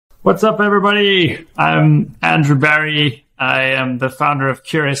What's up, everybody? I'm Andrew Barry. I am the founder of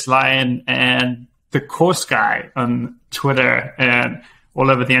Curious Lion and the Course Guy on Twitter and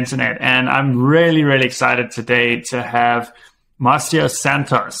all over the internet. And I'm really, really excited today to have Marcio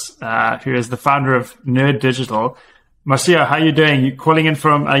Santos, who is the founder of Nerd Digital. Marcio, how are you doing?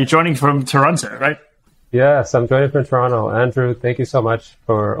 Are you joining from Toronto, right? Yes, I'm joining from Toronto. Andrew, thank you so much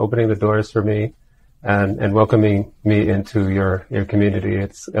for opening the doors for me and welcoming me into your community.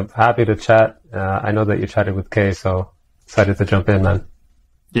 I'm happy to chat. I know that you chatted with Khe, so excited to jump in, man.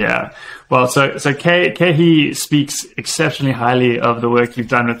 Yeah. Well, so Khe Hy speaks exceptionally highly of the work you've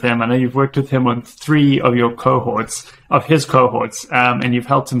done with him. I know you've worked with him on 3 of his cohorts, and you've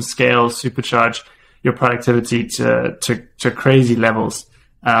helped him scale Supercharge Your Productivity to crazy levels.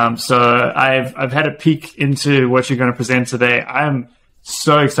 So I've had a peek into what you're going to present today. I'm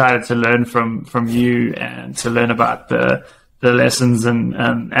so excited to learn from you and to learn about the lessons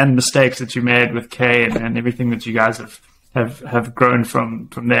and mistakes that you made with Khe and everything that you guys have grown from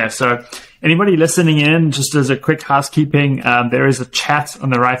there. So anybody listening in, just as a quick housekeeping, there is a chat on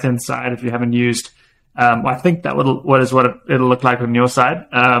the right hand side if you haven't used. I think that what it'll look like on your side,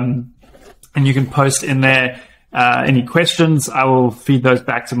 and you can post in there any questions. I will feed those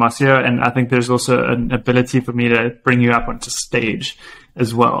back to Marcio, and I think there's also an ability for me to bring you up onto stage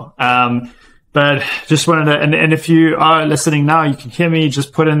as well. But just wanted to, and if you are listening now, you can hear me,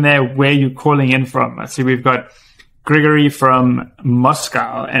 just put in there where you're calling in from. I see we've got Gregory from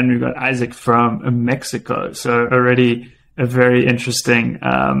Moscow and we've got Isaac from Mexico. So already a very interesting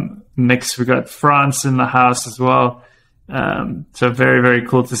mix. We've got France in the house as well. So very, very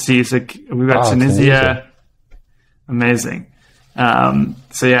cool to see. So we've got Tunisia. Amazing.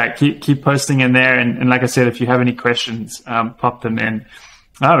 So yeah, keep posting in there. And like I said, if you have any questions, pop them in.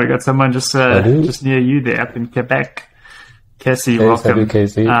 Oh, we got someone just near you there up in Quebec. Casey, welcome.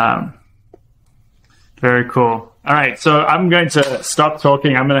 Casey. Very cool. All right. So I'm going to stop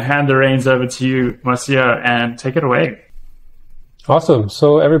talking. I'm going to hand the reins over to you, Marcio, and take it away. Awesome.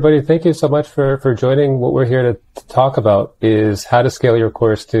 So everybody, thank you so much for joining. What we're here to talk about is how to scale your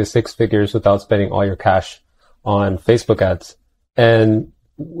course to 6 figures without spending all your cash on Facebook ads. And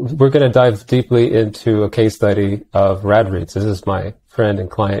we're going to dive deeply into a case study of Radreads. This is my friend and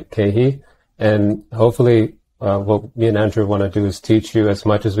client, Khe Hy. And hopefully, what me and Andrew want to do is teach you as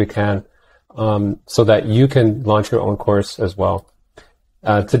much as we can, so that you can launch your own course as well.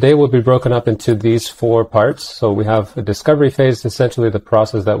 Today will be broken up into these 4 parts. So we have a discovery phase, essentially the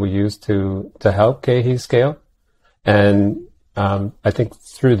process that we use to help Khe Hy scale. And I think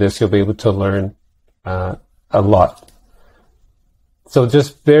through this, you'll be able to learn a lot. So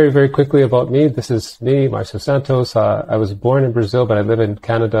just very, very quickly about me. This is me, Marcio Santos. I was born in Brazil, but I live in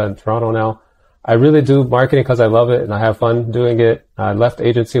Canada and Toronto now. I really do marketing because I love it and I have fun doing it. I left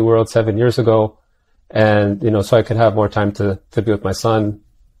agency world 7 years ago, and so I could have more time to be with my son,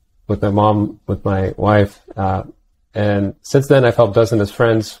 with my mom, with my wife. And since then, I've helped dozens of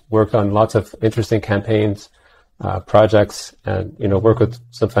friends, worked on lots of interesting campaigns, projects, and work with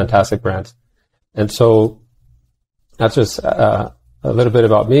some fantastic brands. And so that's just a little bit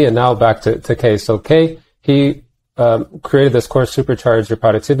about me, and now back to Khe. So Khe, he created this course, Supercharge Your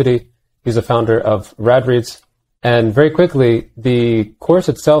Productivity. He's a founder of Radreads. And very quickly, the course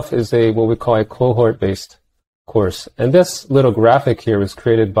itself is what we call a cohort-based course. And this little graphic here was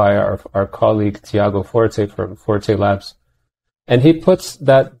created by our colleague, Tiago Forte from Forte Labs. And he puts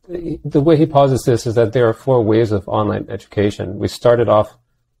that, the way he posits this is that there are 4 waves of online education. We started off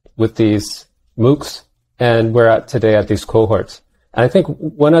with these MOOCs, and we're today at these cohorts. And I think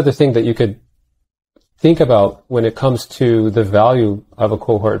one other thing that you could think about when it comes to the value of a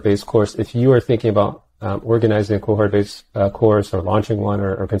cohort-based course, if you are thinking about organizing a cohort-based course or launching one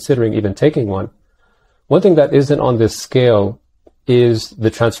or considering even taking one thing that isn't on this scale is the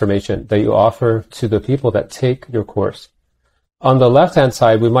transformation that you offer to the people that take your course. On the left-hand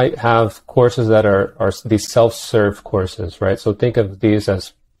side, we might have courses that are these self-serve courses, right? So think of these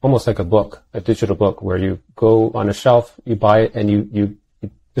as almost like a book, a digital book, where you go on a shelf, you buy it, and you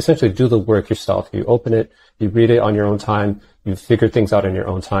essentially do the work yourself. You open it, you read it on your own time, you figure things out in your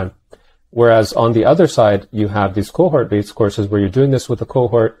own time. Whereas on the other side, you have these cohort-based courses where you're doing this with a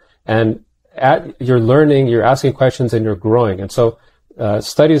cohort, and you're learning, you're asking questions, and you're growing. And so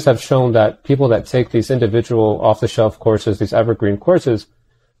studies have shown that people that take these individual off-the-shelf courses, these evergreen courses,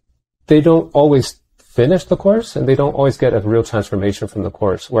 they don't always finish the course, and they don't always get a real transformation from the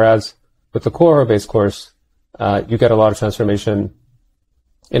course. Whereas with the cohort-based course, you get a lot of transformation,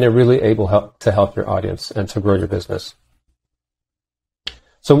 and you're really able to help your audience and to grow your business.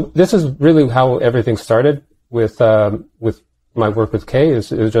 So this is really how everything started with my work with Khe is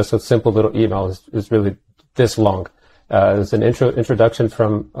just a simple little email. Is really this long. It's an introduction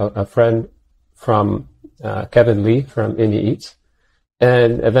from a friend from Kevin Lee from Indie Eats.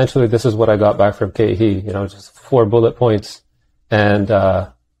 And eventually this is what I got back from Khe Hy, just 4 bullet points and,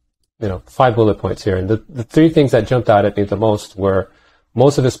 5 bullet points here. And the 3 things that jumped out at me the most were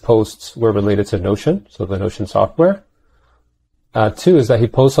most of his posts were related to Notion, so the Notion software. 2 is that he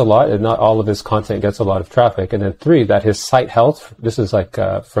posts a lot and not all of his content gets a lot of traffic. And then 3, that his site health, this is like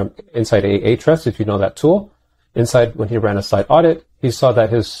from Inside Ahrefs, if you know that tool. Inside, when he ran a site audit, he saw that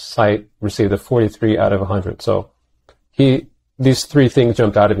his site received a 43 out of 100. So these 3 things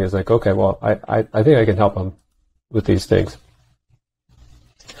jumped out at me. It's like, okay, well, I think I can help him with these things.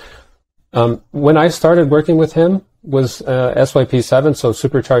 When I started working with him was SYP 7, so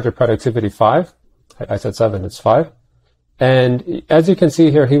Supercharge Your Productivity 5. I said 7, it's 5. And as you can see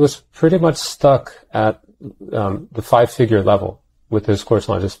here, he was pretty much stuck at the 5-figure level with his course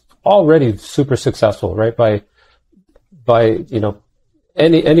launches. Already super successful, right? By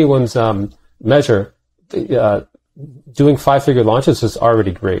anyone's measure, doing 5-figure launches is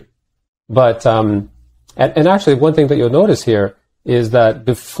already great. But and actually, one thing that you'll notice here is that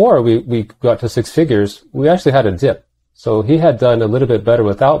before we got to 6 figures, we actually had a dip. So he had done a little bit better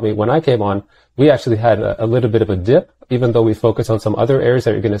without me. When I came on, we actually had a little bit of a dip, even though we focused on some other areas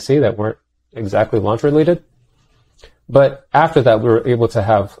that you're going to see that weren't exactly launch related. But after that, we were able to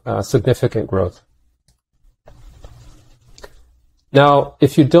have significant growth. Now,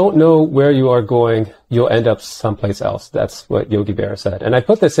 if you don't know where you are going, you'll end up someplace else. That's what Yogi Berra said. And I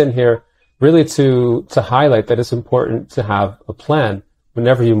put this in here really to highlight that it's important to have a plan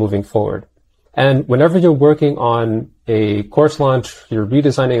whenever you're moving forward. And whenever you're working on a course launch, you're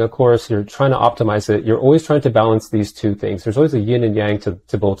redesigning a course, you're trying to optimize it, you're always trying to balance these 2 things. There's always a yin and yang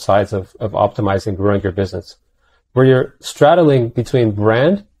to both sides of optimizing, growing your business, where you're straddling between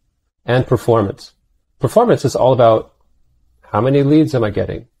brand and performance. Performance is all about how many leads am I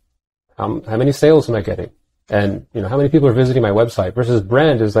getting? How many sales am I getting? And, how many people are visiting my website? Versus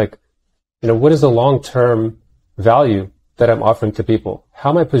brand is like, what is the long-term value that I'm offering to people?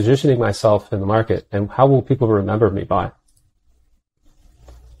 How am I positioning myself in the market? And how will people remember me by?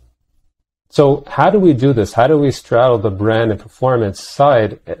 So how do we do this? How do we straddle the brand and performance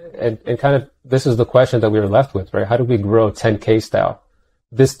side? And kind of, this is the question that we were left with, right? How do we grow 10K style?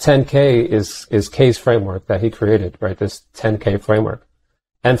 This 10K is Khe's framework that he created, right? This 10K framework.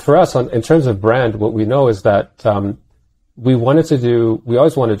 And for us, in terms of brand, what we know is that we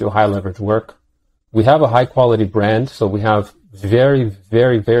always want to do high leverage work. We have a high quality brand, so we have very,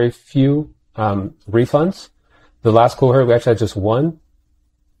 very, very few refunds. The last cohort, we actually had just one.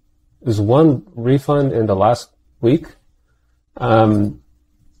 There's one refund in the last week. And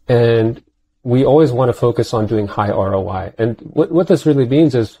we always want to focus on doing high ROI. And what this really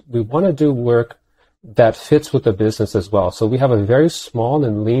means is we want to do work that fits with the business as well. So we have a very small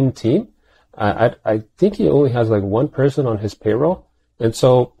and lean team. I think he only has like 1 person on his payroll. And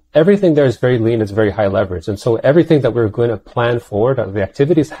so everything there is very lean, it's very high leverage. And so everything that we're going to plan forward, the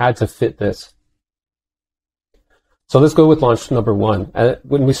activities had to fit this. So let's go with launch number 1.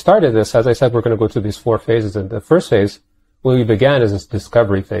 When we started this, as I said, we're going to go through these 4 phases. And the first phase, when we began, is this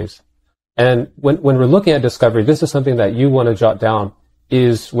discovery phase. And when we're looking at discovery, this is something that you want to jot down,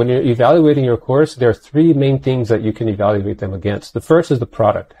 is when you're evaluating your course, there are 3 main things that you can evaluate them against. The first is the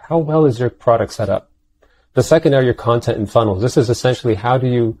product. How well is your product set up? The second are your content and funnels. This is essentially how do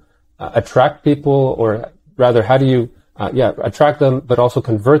you attract people, or rather, how do you attract them, but also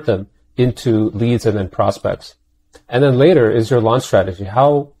convert them into leads and then prospects. And then later is your launch strategy.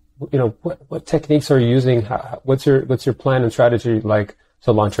 How, what techniques are you using? What's your plan and strategy like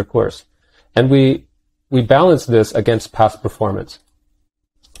to launch your course? And we balance this against past performance.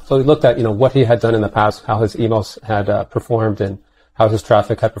 So we looked at, what he had done in the past, how his emails had performed and how his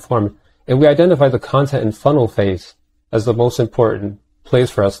traffic had performed. And we identified the content and funnel phase as the most important place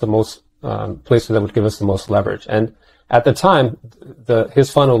for us, the most place that would give us the most leverage. And at the time,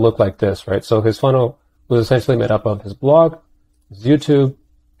 his funnel looked like this, right? So his funnel was essentially made up of his blog, his YouTube,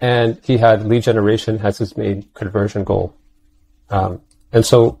 and he had lead generation as his main conversion goal. And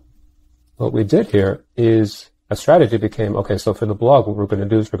so what we did here is a strategy became, okay, so for the blog, what we're going to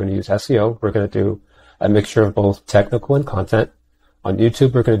do is we're going to use SEO. We're going to do a mixture of both technical and content. On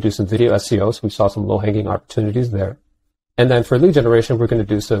YouTube, we're going to do some video SEO. So we saw some low-hanging opportunities there. And then for lead generation, we're going to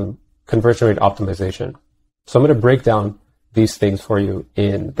do some conversion rate optimization. So I'm going to break down these things for you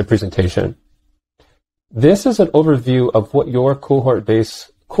in the presentation. This is an overview of what your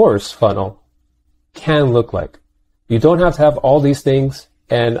cohort-based course funnel can look like. You don't have to have all these things.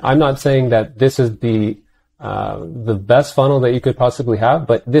 And I'm not saying that this is the the best funnel that you could possibly have,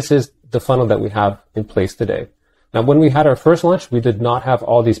 but this is the funnel that we have in place today. Now, when we had our first launch, we did not have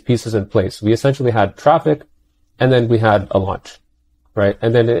all these pieces in place. We essentially had traffic, and then we had a launch, right?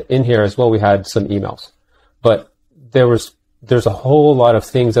 And then in here as well, we had some emails. But there's a whole lot of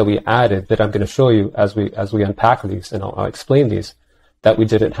things that we added that I'm going to show you as we unpack these, and I'll explain these, that we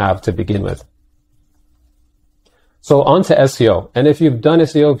didn't have to begin with. So on to SEO. And if you've done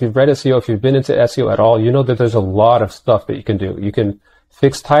SEO, if you've read SEO, if you've been into SEO at all, you know that there's a lot of stuff that you can do. You can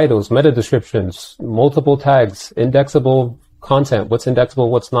fix titles, meta descriptions, multiple tags, indexable content, what's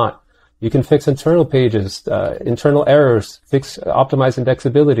indexable, what's not. You can fix internal pages, internal errors, optimize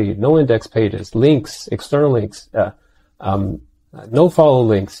indexability, no index pages, links, external links, no follow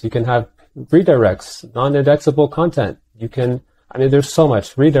links. You can have redirects, non-indexable content. There's so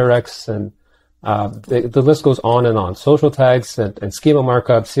much redirects, and the list goes on and on. Social tags and schema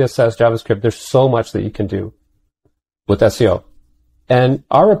markup, CSS, JavaScript. There's so much that you can do with SEO. And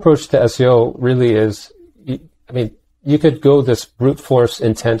our approach to SEO really is, you could go this brute force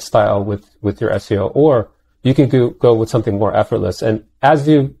intent style with your SEO, or you can go with something more effortless. And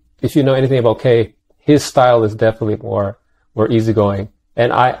if you know anything about Khe, his style is definitely more easygoing.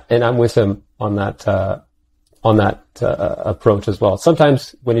 And I'm with him on that approach as well.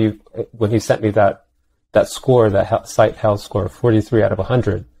 Sometimes when he sent me that score, that site health score, 43 out of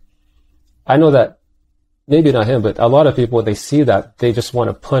 100, I know that maybe not him, but a lot of people, when they see that, they just want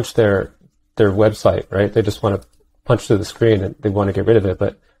to punch their website, right? They just want to punch through the screen and they want to get rid of it.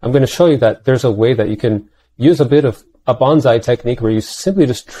 But I'm going to show you that there's a way that you can use a bit of a bonsai technique where you're simply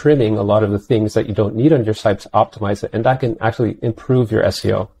just trimming a lot of the things that you don't need on your site to optimize it, and that can actually improve your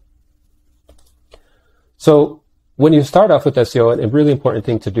SEO. So when you start off with SEO, a really important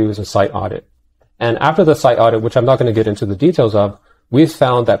thing to do is a site audit. And after the site audit, which I'm not going to get into the details of, we've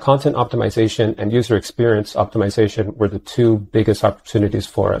found that content optimization and user experience optimization were the two biggest opportunities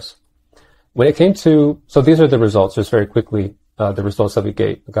for us. When it came to, so these are the results, just very quickly, the results that we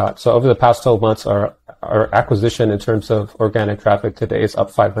got. So over the past 12 months, our acquisition in terms of organic traffic today is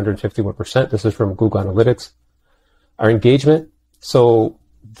up 551%. This is from Google Analytics. Our engagement, so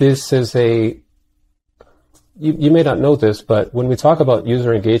this is you may not know this, but when we talk about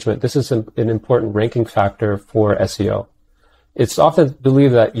user engagement, this is an important ranking factor for SEO. It's often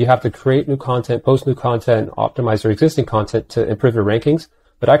believed that you have to create new content, post new content, optimize your existing content to improve your rankings,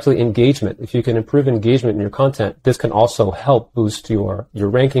 but actually engagement. If you can improve engagement in your content, this can also help boost your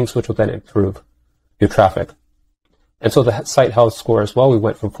rankings, which will then improve your traffic. And so the site health score as well, we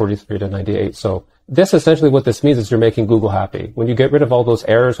went from 43 to 98. So this essentially what this means is you're making Google happy. When you get rid of all those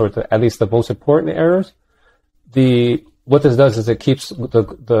errors, or at least the most important errors, what this does is it keeps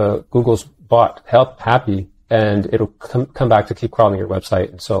the Google's bot happy, and it'll come back to keep crawling your website.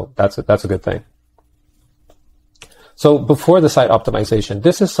 And so that's a good thing. So before the site optimization,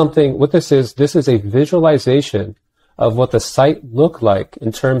 this is a visualization of what the site looked like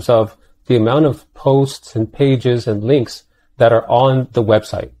in terms of the amount of posts and pages and links that are on the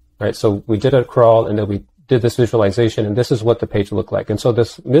website, right? So we did a crawl, and then we did this visualization, and this is what the page looked like. And so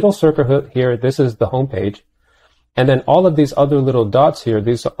this middle circle here, this is the home page. And then all of these other little dots here,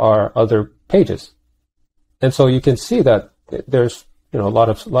 these are other pages. And so you can see that there's, a lot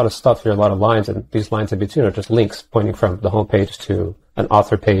of stuff here, a lot of lines, and these lines in between are just links pointing from the home page to an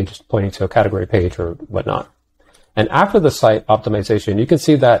author page, pointing to a category page or whatnot. And after the site optimization, you can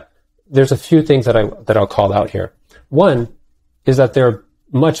see that there's a few things that I'll call out here. One is that there are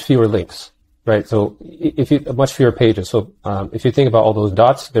much fewer links, right? So much fewer pages. So if you think about all those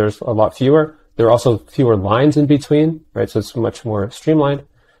dots, there's a lot fewer. There are also fewer lines in between, right? So it's much more streamlined.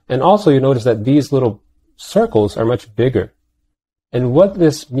 And also you notice that these little circles are much bigger. And what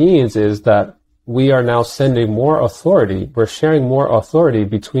this means is that we are now sending more authority. We're sharing more authority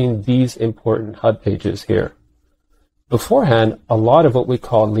between these important HUD pages here. Beforehand, a lot of what we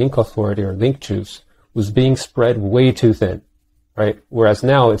call link authority or link juice was being spread way too thin, right? Whereas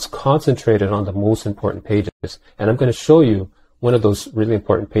now it's concentrated on the most important pages. And I'm going to show you one of those really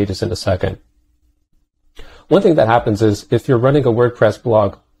important pages in a second. One thing that happens is if you're running a WordPress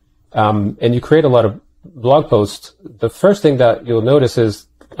blog and you create a lot of blog posts, the first thing that you'll notice is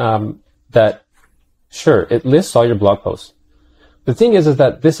that, sure, it lists all your blog posts. The thing is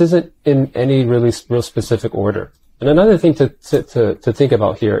that this isn't in any real specific order. And another thing to think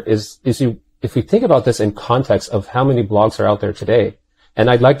about here is if we think about this in context of how many blogs are out there today, and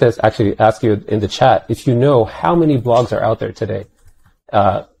I'd like to actually ask you in the chat if you know how many blogs are out there today.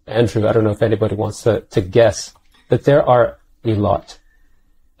 Andrew, I don't know if anybody wants to guess, but there are a lot.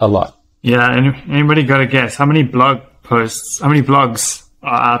 Yeah, anybody got to guess how many blog posts, how many blogs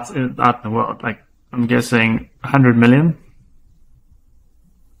are out in the world? Like I'm guessing 100 million.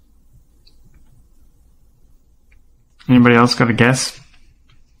 Anybody else got a guess?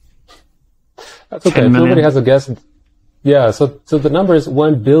 That's okay. If nobody has a guess. Yeah, so the number is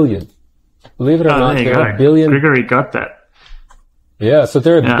 1 billion. Believe it or not, there are a billion. Gregory got that. Yeah, so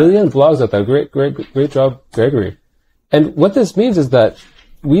there are a billion blogs out there. Great job, Gregory. And what this means is that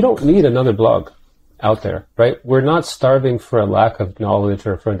we don't need another blog out there, right? We're not starving for a lack of knowledge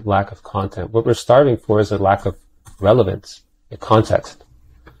or for a lack of content. What we're starving for is a lack of relevance, a context.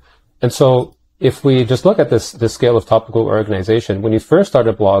 And so if we just look at this scale of topical organization, when you first start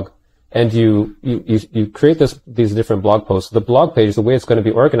a blog and you create these different blog posts, the blog page, the way it's going to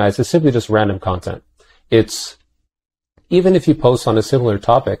be organized is simply just random content. It's, even if you post on a similar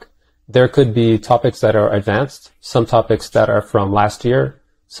topic, there could be topics that are advanced, some topics that are from last year,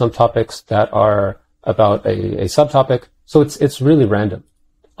 some topics that are about a subtopic. So it's really random.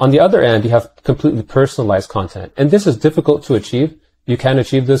 On the other end, you have completely personalized content. And this is difficult to achieve. You can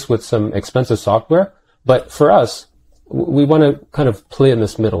achieve this with some expensive software. But for us, we want to kind of play in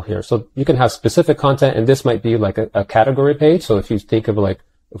this middle here. So you can have specific content, and this might be like a category page. So if you think of like,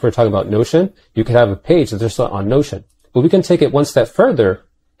 if we're talking about Notion, you could have a page that's just on Notion. But we can take it one step further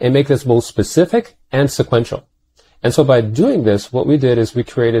and make this both specific and sequential. And so by doing this, what we did is we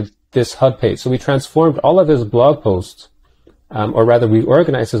created this hub page. So we transformed all of his blog posts, or rather we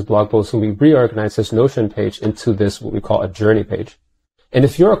organized his blog posts and we reorganized his Notion page into this, what we call a journey page. And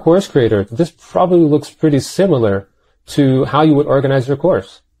if you're a course creator, this probably looks pretty similar to how you would organize your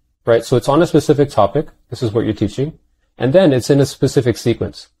course, right? So it's on a specific topic. This is what you're teaching. And then it's in a specific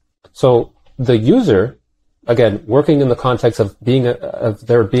sequence. So the user, again, working in the context of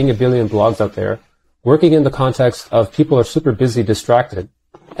there being a billion blogs out there, working in the context of people are super busy, distracted,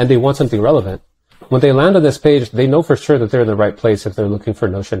 and they want something relevant. When they land on this page, they know for sure that they're in the right place if they're looking for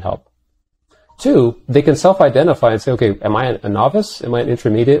Notion help. 2, they can self-identify and say, okay, am I a novice? Am I an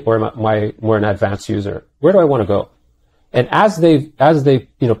intermediate? Or am I more an advanced user? Where do I want to go? And as they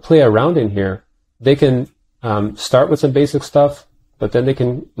play around in here, they can start with some basic stuff, but then they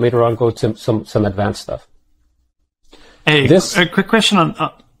can later on go to some advanced stuff. Hey, a quick question on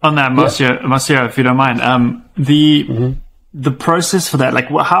that, Marcio, if you don't mind. The process for that, like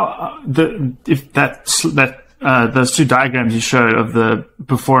those two diagrams you showed of the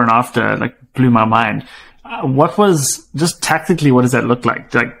before and after, like blew my mind. What was, just tactically, what does that look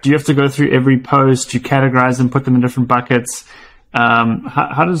like? Like, do you have to go through every post, you categorize them, put them in different buckets?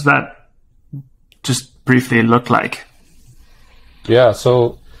 How does that just briefly look like? Yeah,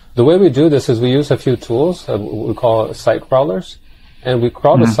 so the way we do this is we use a few tools, what we call site crawlers, and we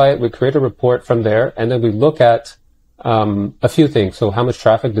crawl the site, we create a report from there, and then we look at a few things. So how much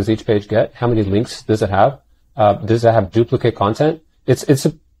traffic does each page get? How many links does it have? Does it have duplicate content? It's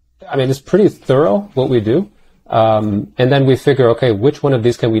pretty thorough what we do. And then we figure, okay, which one of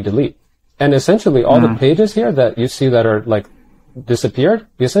these can we delete? And essentially all the pages here that you see that are like disappeared,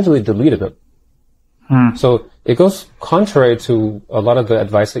 we essentially deleted them. So it goes contrary to a lot of the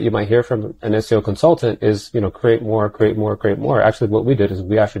advice that you might hear from an SEO consultant is, create more. Actually, what we did is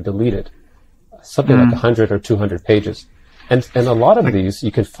we actually deleted something like 100 or 200 pages. And a lot of these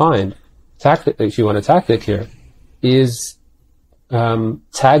you can find, if you want a tactic here, is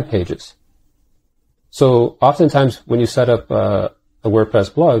tag pages. So oftentimes when you set up a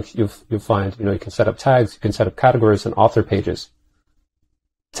WordPress blog, you find, you can set up tags, you can set up categories and author pages.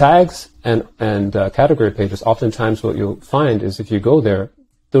 Tags and category pages, oftentimes what you'll find is if you go there,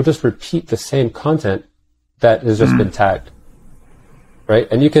 they'll just repeat the same content that has just been tagged, right?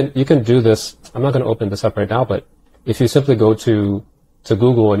 And you can do this. I'm not going to open this up right now, but if you simply go to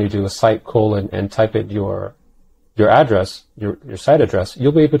Google and you do a site : and type in your address, your site address,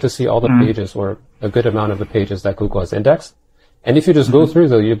 you'll be able to see all the pages or a good amount of the pages that Google has indexed. And if you just go through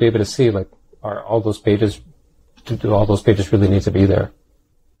though, you'll be able to see do all those pages really need to be there?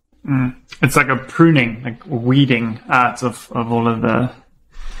 It's like a pruning, like weeding out of all of the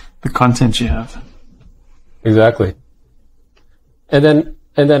content you have. Exactly. And then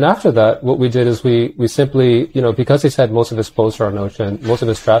after that, what we did is we simply, because he said most of his posts are on Notion, most of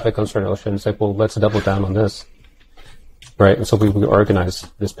his traffic comes from Notion, it's like, well, let's double down on this. Right. And so we organize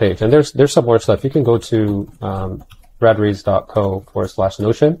this page. And there's some more stuff. You can go to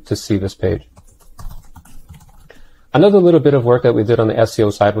radreads.co/Notion to see this page. Another little bit of work that we did on the SEO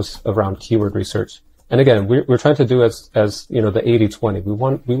side was around keyword research. And again, we're trying to do as the 80-20.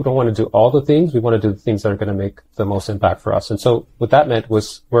 We don't want to do all the things. We want to do the things that are going to make the most impact for us. And so what that meant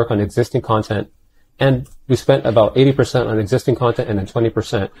was work on existing content. And we spent about 80% on existing content and then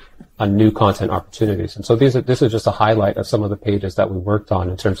 20% on new content opportunities. And so this is just a highlight of some of the pages that we worked on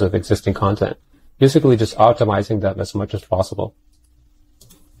in terms of existing content. basically just optimizing them as much as possible.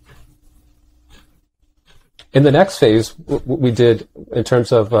 In the next phase, what we did in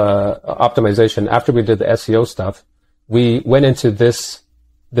terms of optimization, after we did the SEO stuff, we went into this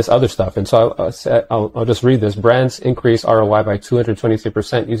other stuff. And so I'll just read this. Brands increase ROI by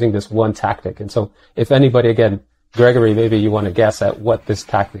 223% using this one tactic. And so if anybody, again, Gregory, maybe you want to guess at what this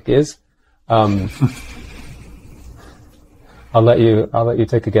tactic is. I'll let you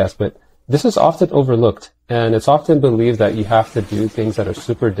take a guess, but this is often overlooked, and it's often believed that you have to do things that are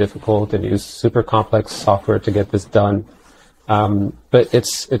super difficult and use super complex software to get this done. But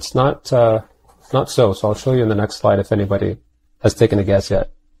it's not so. So I'll show you in the next slide if anybody has taken a guess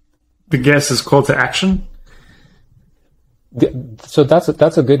yet. The guess is call to action. So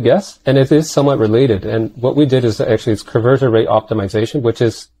that's a good guess, and it is somewhat related. And what we did is actually it's conversion rate optimization, which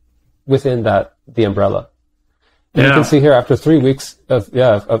is within the umbrella. And you can see here after 3 weeks of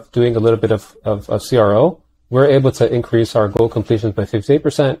doing a little bit of CRO, we're able to increase our goal completions by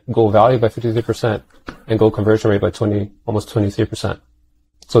 58%, goal value by 53%, and goal conversion rate by almost 23%.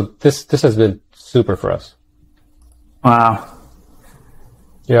 So this has been super for us. Wow.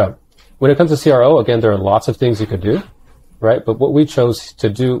 Yeah. When it comes to CRO, again, there are lots of things you could do, right? But what we chose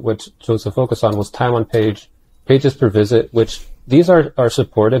to focus on was time on page, pages per visit, which these are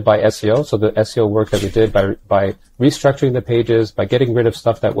supported by SEO. So the SEO work that we did by restructuring the pages, by getting rid of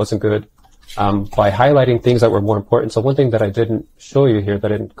stuff that wasn't good, by highlighting things that were more important. So one thing that I didn't show you here,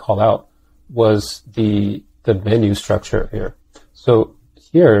 that I didn't call out, was the menu structure here. So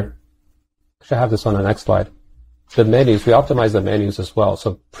here, I should have this on the next slide. The menus, we optimized the menus as well.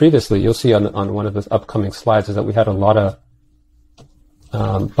 So previously, you'll see on one of the upcoming slides is that we had a lot of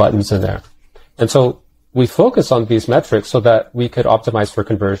buttons in there. And so we focus on these metrics so that we could optimize for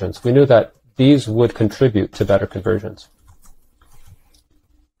conversions. We knew that these would contribute to better conversions.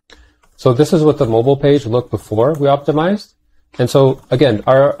 So this is what the mobile page looked before we optimized. And so again,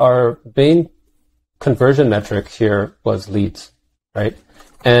 our main conversion metric here was leads, right?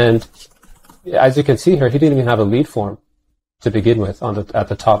 And as you can see here, he didn't even have a lead form to begin with at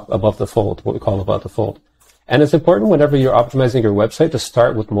the top above the fold, what we call above the fold. And it's important whenever you're optimizing your website to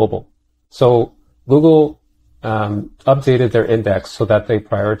start with mobile. So Google updated their index so that they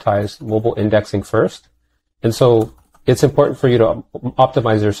prioritize mobile indexing first. And so it's important for you to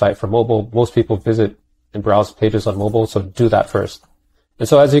optimize your site for mobile. Most people visit and browse pages on mobile, so do that first. And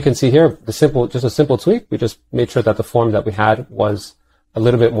so as you can see here, just a simple tweak, we just made sure that the form that we had was a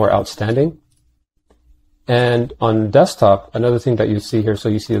little bit more outstanding. And on desktop, another thing that you see here, so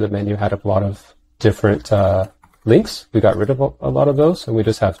you see the menu had a lot of different links. We got rid of a lot of those, and we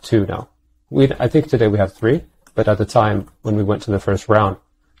just have 2 now. I think today we have 3, but at the time when we went to the first round,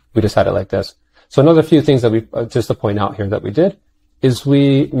 we just had it like this. So another few things that we, just to point out here that we did, is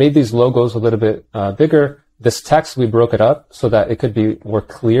we made these logos a little bit bigger. This text, we broke it up so that it could be more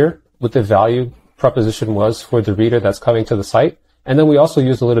clear what the value proposition was for the reader that's coming to the site. And then we also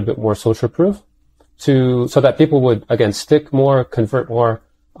used a little bit more social proof so that people would, again, stick more, convert more,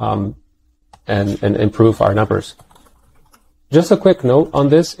 and improve our numbers. Just a quick note on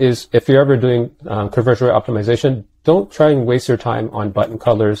this is if you're ever doing conversion rate optimization, don't try and waste your time on button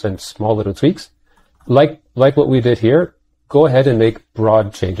colors and small little tweaks. Like what we did here, go ahead and make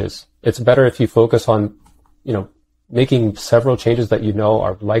broad changes. It's better if you focus on, making several changes that you know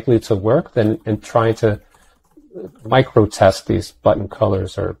are likely to work than trying to micro test these button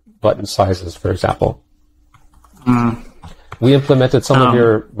colors or button sizes, for example. We implemented some of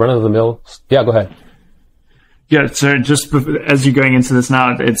your run-of-the-mill. Yeah, go ahead. Yeah, so just as you're going into this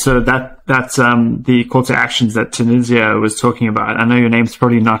now, it's that's the call to actions that Tunisia was talking about. I know your name's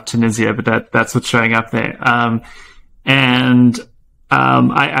probably not Tunisia, but that's what's showing up there. Then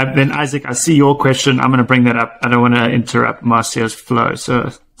Isaac, I see your question. I'm going to bring that up. I don't want to interrupt Marcio's flow,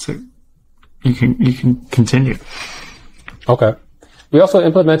 so you can continue. Okay. We also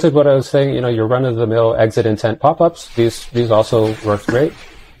implemented what I was saying. Your run-of-the-mill exit intent pop-ups. These also worked great.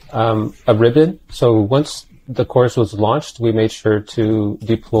 A ribbon. So once the course was launched, we made sure to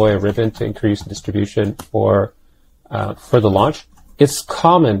deploy a ribbon to increase distribution for the launch. It's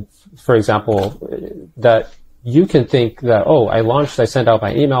common, for example, that you can think that, I launched, I sent out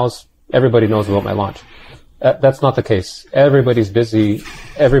my emails, everybody knows about my launch. That's not the case. Everybody's busy.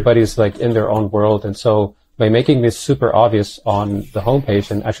 Everybody's in their own world. And so by making this super obvious on the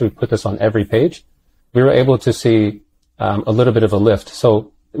homepage and actually put this on every page, we were able to see a little bit of a lift.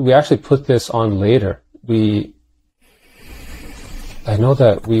 So we actually put this on later. I know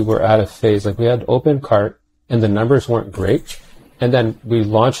that we were at a phase, we had open cart and the numbers weren't great. And then we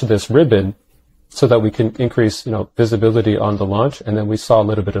launched this ribbon so that we can increase, visibility on the launch. And then we saw a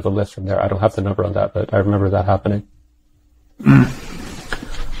little bit of a lift from there. I don't have the number on that, but I remember that happening.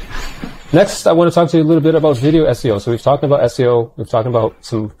 Next, I want to talk to you a little bit about video SEO. So we've talked about SEO, we've talked about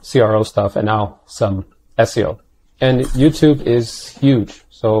some CRO stuff, and now some SEO. And YouTube is huge.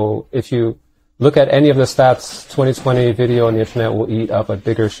 So if you look at any of the stats, 2020 video on the internet will eat up a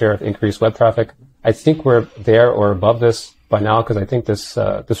bigger share of increased web traffic. I think we're there or above this by now, because I think this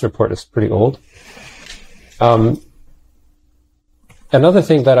report is pretty old. Another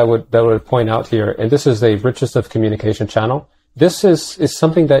thing that I would point out here, and this is the richest of communication channel. This is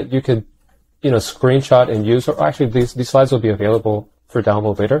something that you could, screenshot and use, or actually these slides will be available for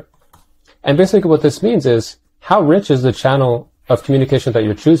download later. And basically what this means is, how rich is the channel of communication that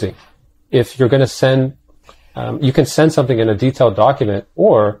you're choosing? If you're going to send, you can send something in a detailed document,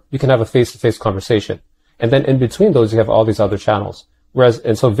 or you can have a face-to-face conversation. And then in between those, you have all these other channels.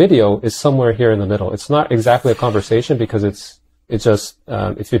 And so video is somewhere here in the middle. It's not exactly a conversation, because it's just,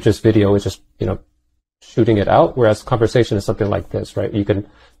 if you're just video, it's just, shooting it out. Whereas conversation is something like this, right? You can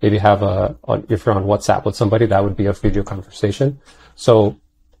maybe have if you're on WhatsApp with somebody, that would be a video conversation. So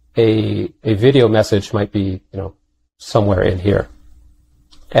a video message might be, somewhere in here.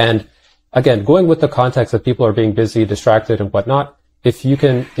 And again, going with the context that people are being busy, distracted, and whatnot, if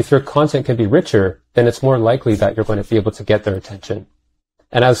your content can be richer, then it's more likely that you're going to be able to get their attention.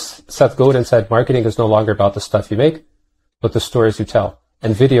 And as Seth Godin said, marketing is no longer about the stuff you make, but the stories you tell.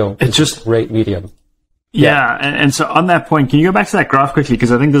 And video is just a great medium. Yeah, and so on that point, can you go back to that graph quickly?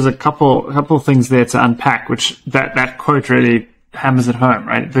 Because I think there's a couple things there to unpack, which that quote really hammers it home,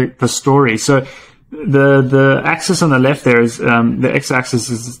 right? The story. So the axis on the left there is the x-axis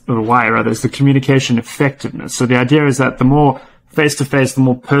is, or y rather, is the communication effectiveness. So the idea is that the more face-to-face, the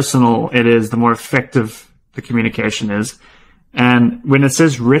more personal it is, the more effective the communication is. And when it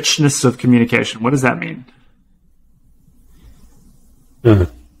says richness of communication, what does that mean?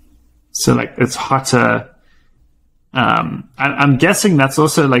 Mm-hmm. So like it's hotter. I'm guessing that's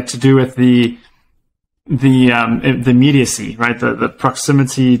also like to do with the immediacy, right? The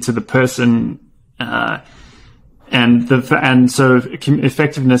proximity to the person, and so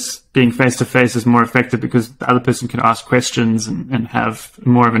effectiveness being face to face is more effective because the other person can ask questions and have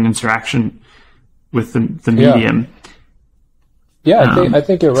more of an interaction with the medium. Yeah, I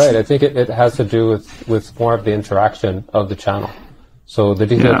think you're right. I think it has to do with more of the interaction of the channel. So the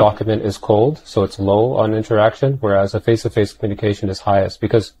detailed document is cold, so it's low on interaction, whereas a face-to-face communication is highest,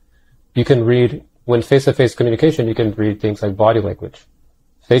 because you can read, when face-to-face communication, you can read things like body language,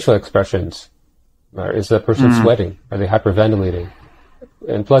 facial expressions. Is the person sweating? Are they hyperventilating?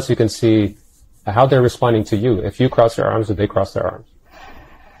 And plus you can see how they're responding to you. If you cross your arms, or they cross their arms.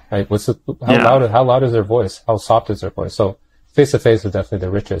 Right? How loud is their voice? How soft is their voice? So face-to-face is definitely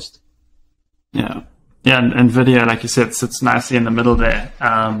the richest. Yeah. Yeah, and video, like you said, sits nicely in the middle there,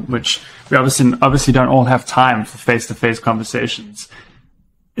 which we obviously don't all have time for face-to-face conversations.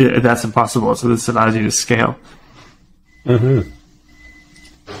 That's impossible, so this allows you to scale. Mm-hmm.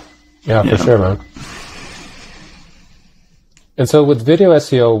 Yeah, for sure, man. And so with video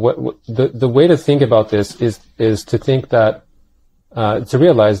SEO, the way to think about this is to think that, to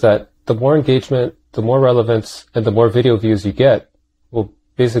realize that the more engagement, the more relevance, and the more video views you get, well,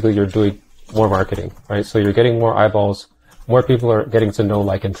 basically you're doing more marketing, right? So you're getting more eyeballs, more people are getting to know,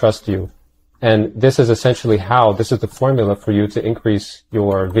 like, and trust you. And this is essentially this is the formula for you to increase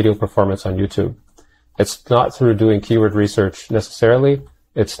your video performance on YouTube. It's not through doing keyword research necessarily.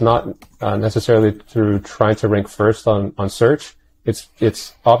 It's not necessarily through trying to rank first on search. It's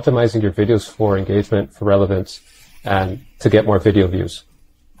optimizing your videos for engagement, for relevance, and to get more video views.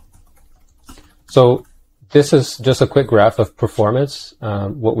 So this is just a quick graph of performance,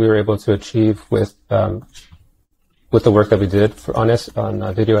 what we were able to achieve with the work that we did on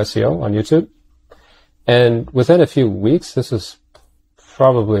video SEO on YouTube. And within a few weeks, this is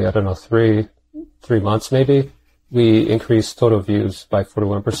probably, I don't know, three months maybe, we increased total views by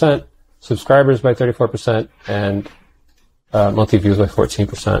 41%, subscribers by 34%, and monthly views by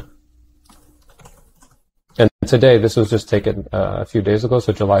 14%. And today, this was just taken a few days ago,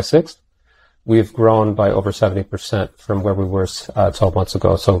 so July 6th. We've grown by over 70% from where we were 12 months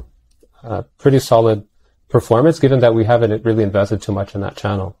ago. So pretty solid performance, given that we haven't really invested too much in that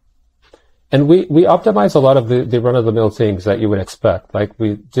channel. And we optimize a lot of the run-of-the-mill things that you would expect. Like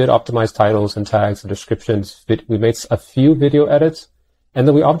we did optimize titles and tags and descriptions. We made a few video edits, and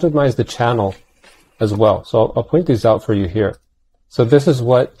then we optimized the channel as well. So I'll point these out for you here. So this is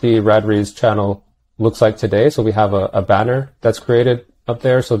what the Radreads channel looks like today. So we have a banner that's created up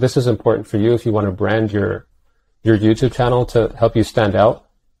there. So this is important for you if you want to brand your YouTube channel to help you stand out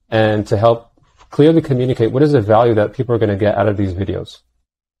and to help clearly communicate what is the value that people are going to get out of these videos.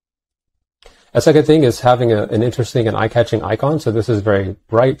 A second thing is having an interesting and eye-catching icon. So this is very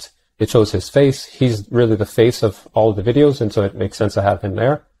bright. It shows his face. He's really the face of all of the videos, and so it makes sense to have him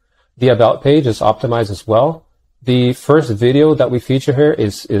there. The About page is optimized as well. The first video that we feature here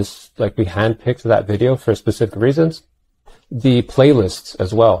is like we handpicked that video for specific reasons. The playlists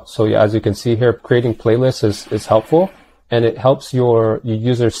as well. So yeah, as you can see here, creating playlists is helpful, and it helps your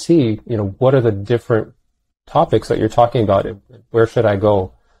users see, what are the different topics that you're talking about. Where should I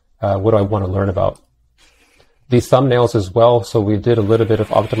go? What do I want to learn about? The thumbnails as well. So we did a little bit of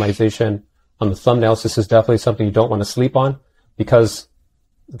optimization on the thumbnails. This is definitely something you don't want to sleep on, because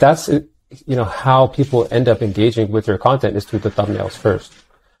that's, how people end up engaging with your content is through the thumbnails first.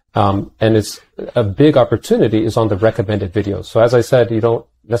 And it's a big opportunity is on the recommended videos. So as I said, you don't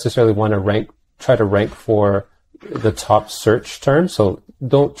necessarily want to try to rank for the top search terms. So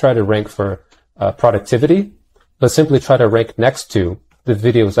don't try to rank for productivity, but simply try to rank next to the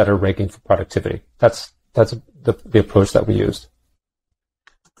videos that are ranking for productivity. That's the approach that we used.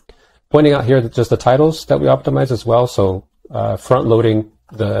 Pointing out here that just the titles that we optimize as well. So front loading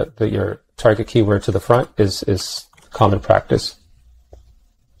your target keyword to the front is common practice.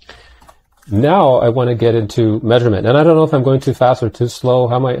 Now I want to get into measurement, and I don't know if I'm going too fast or too slow.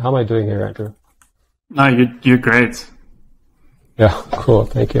 How am I doing here, Andrew? No, you're great. Yeah, cool.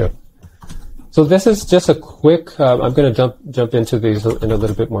 Thank you. So this is just a quick, I'm going to jump into these in a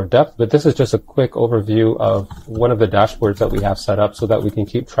little bit more depth, but this is just a quick overview of one of the dashboards that we have set up so that we can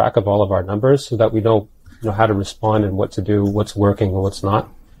keep track of all of our numbers, so that we know how to respond and what to do, what's working and what's not.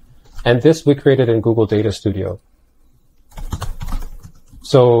 And this we created in Google Data Studio.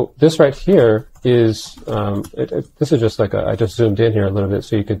 So this right here is, this is just like I just zoomed in here a little bit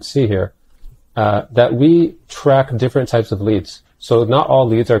so you can see here, that we track different types of leads. So not all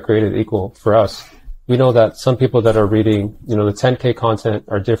leads are created equal for us. We know that some people that are reading, the 10K content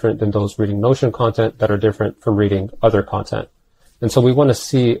are different than those reading Notion content that are different from reading other content. And so we want to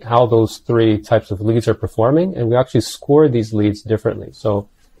see how those three types of leads are performing, and we actually score these leads differently. So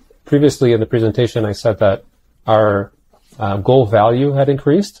previously in the presentation, I said that our goal value had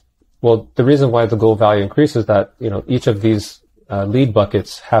increased. Well, the reason why the goal value increased is that, each of these lead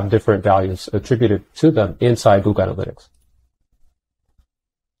buckets have different values attributed to them inside Google Analytics.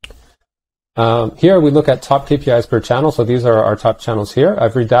 Here we look at top KPIs per channel. So these are our top channels here.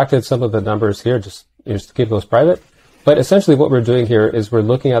 I've redacted some of the numbers here just to keep those private. But essentially what we're doing here is we're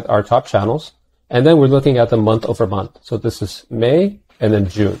looking at our top channels, and then we're looking at the month over month. So this is May and then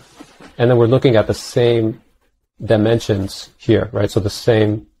June. And then we're looking at the same dimensions here, right? So the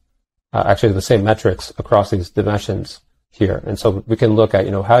same metrics across these dimensions here. And so we can look at,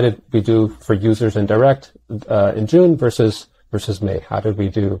 how did we do for users in direct in June versus May? How did we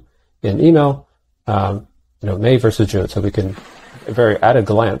do in email, May versus June? So we can, at a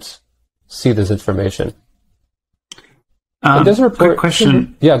glance, see this information. And this report, quick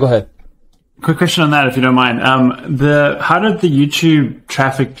question. Yeah, go ahead. Quick question on that, if you don't mind. How did the YouTube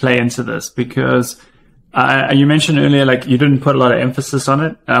traffic play into this? Because you mentioned earlier, you didn't put a lot of emphasis on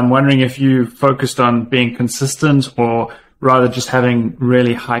it. I'm wondering if you focused on being consistent, or rather just having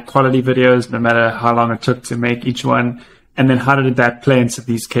really high quality videos, no matter how long it took to make each one. And then how did that play into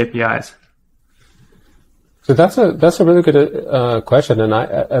these KPIs? So that's a really good question, and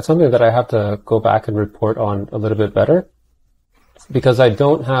that's something that I have to go back and report on a little bit better, because I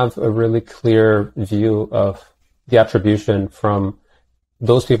don't have a really clear view of the attribution from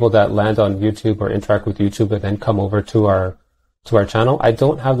those people that land on YouTube or interact with YouTube and then come over to our channel. I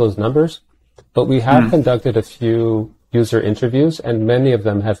don't have those numbers, but we have conducted a few user interviews, and many of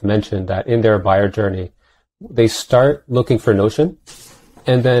them have mentioned that in their buyer journey, they start looking for Notion,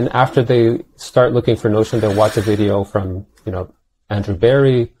 and then after they start looking for Notion, they'll watch a video from, Andrew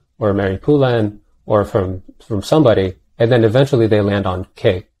Barry or Mary Poulan or from somebody, and then eventually they land on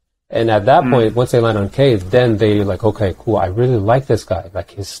Khe. And at that point, once they land on Khe, then they okay, cool, I really like this guy.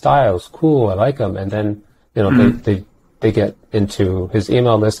 His style's cool, I like him. And then, they get into his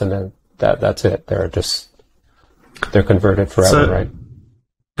email list, and then that's it. They're converted forever, right?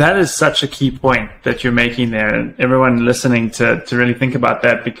 That is such a key point that you're making there, and everyone listening to really think about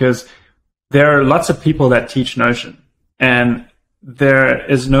that, because there are lots of people that teach Notion, and there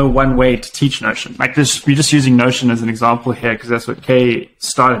is no one way to teach Notion. We're just using Notion as an example here because that's what Khe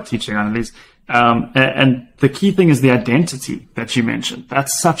started teaching on, at least. And the key thing is the identity that you mentioned.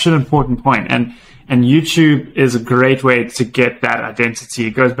 That's such an important point. And YouTube is a great way to get that identity.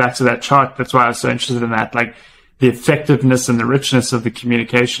 It goes back to that chart. That's why I was so interested in that. The effectiveness and the richness of the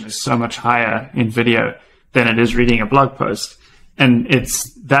communication is so much higher in video than it is reading a blog post.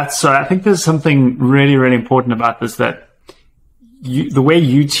 so I think there's something really, really important about this, that the way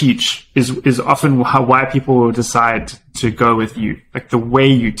you teach is often why people will decide to go with you. Like the way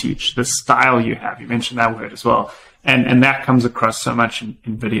you teach, the style you have. You mentioned that word as well. And that comes across so much in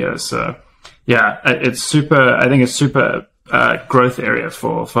videos. So yeah, I think it's super growth area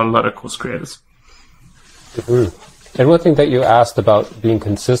for a lot of course creators. Mm-hmm. And one thing that you asked about being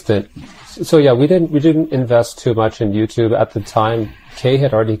consistent. So yeah, we didn't invest too much in YouTube at the time. Khe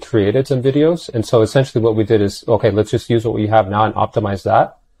had already created some videos. And so essentially what we did is, okay, let's just use what we have now and optimize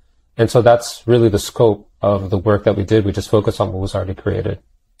that. And so that's really the scope of the work that we did. We just focused on what was already created.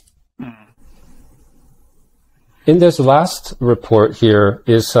 In this last report here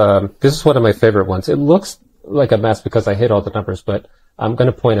is, this is one of my favorite ones. It looks like a mess because I hit all the numbers, but I'm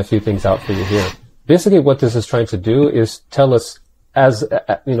going to point a few things out for you here. Basically what this is trying to do is tell us, as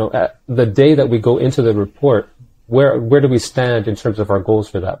you know, at the day that we go into the report, where do we stand in terms of our goals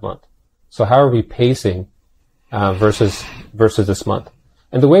for that month? So how are we pacing versus this month?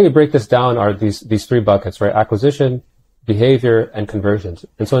 And the way we break this down are these three buckets, right? Acquisition, behavior, and conversions.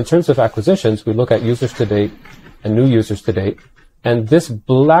 And so in terms of acquisitions, we look at users to date and new users to date. And this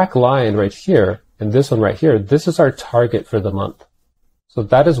black line right here and this one right here, this is our target for the month. So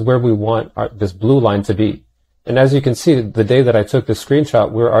that is where we want this blue line to be. And as you can see, the day that I took this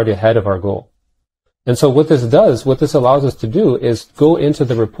screenshot, we're already ahead of our goal. And so what this allows us to do is go into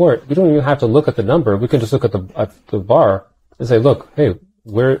the report. We don't even have to look at the number. We can just look at the bar and say, look, hey,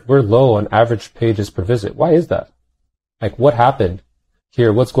 we're low on average pages per visit. Why is that? Like, what happened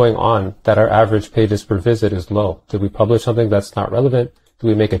here? What's going on that our average pages per visit is low? Did we publish something that's not relevant? Do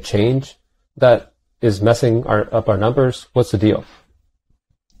we make a change that is messing up our numbers? What's the deal?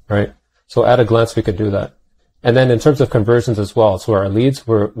 Right? So at a glance, we could do that. And then in terms of conversions as well, so our leads,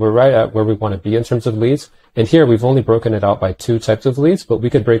 we're right at where we want to be in terms of leads. And here we've only broken it out by 2 types of leads, but we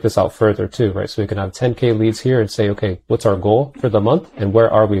could break this out further too, right? So we can have 10K leads here and say, okay, what's our goal for the month and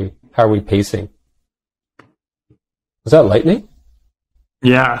where are we? How are we pacing? Was that lightning?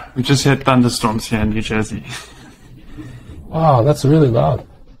 Yeah, we just had thunderstorms here in New Jersey. Wow, that's really loud.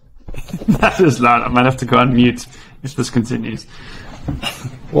 That is loud. I might have to go on mute if this continues.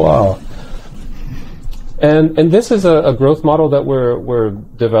 Wow. And this is a growth model that we're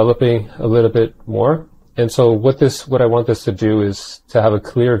developing a little bit more. And so what I want this to do is to have a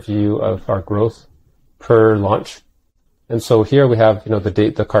clear view of our growth per launch. And so here we have, the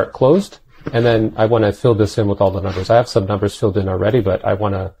date the cart closed, and then I want to fill this in with all the numbers. I have some numbers filled in already, but I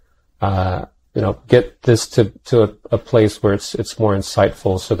want to, get this to a place where it's more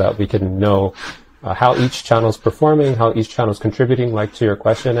insightful so that we can know how each channel is performing, how each channel is contributing, like to your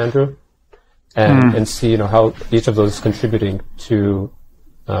question, Andrew. And see, how each of those is contributing to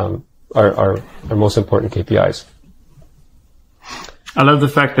our most important KPIs. I love the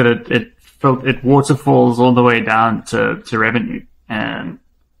fact that it waterfalls all the way down to revenue and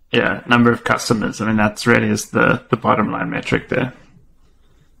number of customers. I mean, that's really is the bottom line metric there.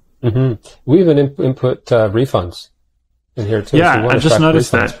 Mm-hmm. We even input refunds in here too. Yeah, I just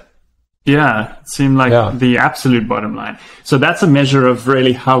noticed that. Yeah, it seemed like the absolute bottom line. So that's a measure of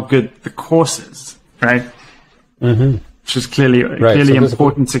really how good the course is, right? Mm-hmm. Which is clearly so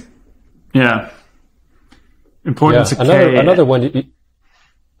important to, important to Khe. Another one.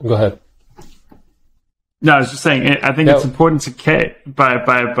 Go ahead. No, I was just saying. I think it's important to Khe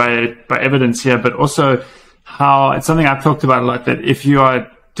by evidence here, but also how it's something I've talked about a lot. That if you are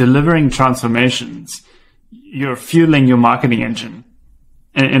delivering transformations, you're fueling your marketing engine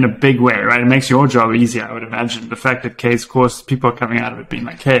in a big way, right? It makes your job easier, I would imagine. The fact that Khe's course, people are coming out of it being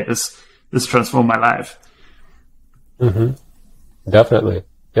like, hey, this transformed my life. Mm-hmm. Definitely.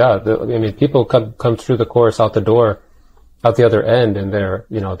 Yeah. People come through the course out the door, out the other end, and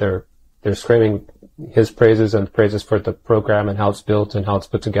they're screaming his praises and praises for the program and how it's built and how it's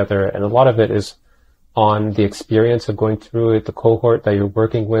put together. And a lot of it is on the experience of going through it, the cohort that you're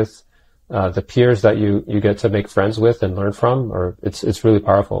working with, the peers that you get to make friends with and learn from, or it's really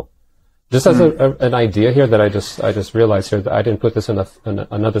powerful. Just as an idea here that I just realized here that I didn't put this in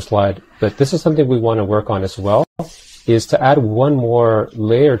another slide, but this is something we want to work on as well, is to add one more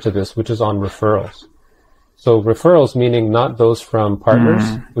layer to this, which is on referrals. So referrals meaning not those from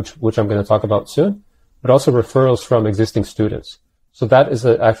partners, which I'm going to talk about soon, but also referrals from existing students. So that is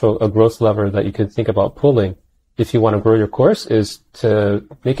a growth lever that you can think about pulling if you want to grow your course, is to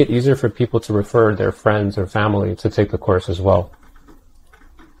make it easier for people to refer their friends or family to take the course as well.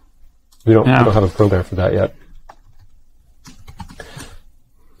 We don't have a program for that yet.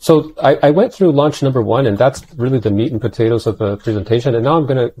 So I went through launch number 1, and that's really the meat and potatoes of the presentation. And now I'm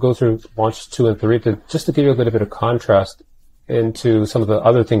going to go through launch 2 and 3 just to give you a little bit of contrast into some of the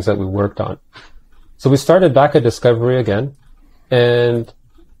other things that we worked on. So we started back at discovery again. And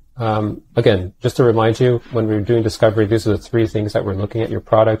again, just to remind you, when we were doing discovery, these are the three things that we're looking at: your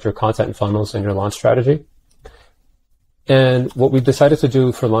product, your content and funnels, and your launch strategy. And what we decided to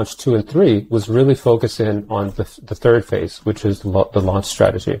do for launch 2 and 3 was really focus in on the third phase, which is the launch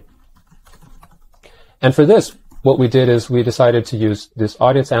strategy. And for this, what we did is we decided to use this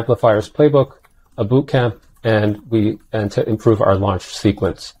audience amplifiers playbook, a bootcamp, and to improve our launch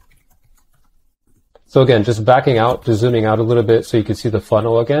sequence. So again, just backing out, just zooming out a little bit so you can see the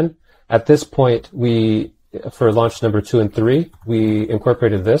funnel again. At this point, for launch number 2 and 3, we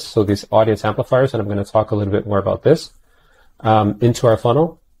incorporated this, so these audience amplifiers, and I'm going to talk a little bit more about this, into our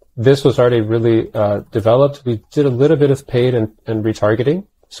funnel. This was already really developed. We did a little bit of paid and retargeting,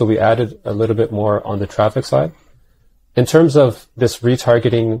 so we added a little bit more on the traffic side. In terms of this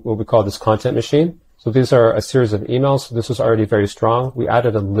retargeting, what we call this content machine, so these are a series of emails. This was already very strong. We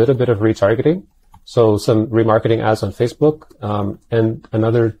added a little bit of retargeting, so some remarketing ads on Facebook, and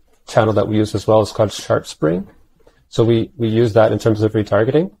another channel that we use as well is called Sharp Spring. So we use that in terms of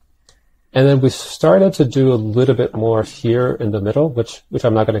retargeting. And then we started to do a little bit more here in the middle, which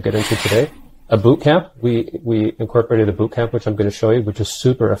I'm not going to get into today. A boot camp. We incorporated a boot camp, which I'm going to show you, which is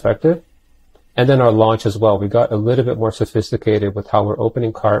super effective. And then our launch as well. We got a little bit more sophisticated with how we're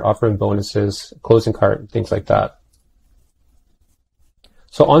opening cart, offering bonuses, closing cart, things like that.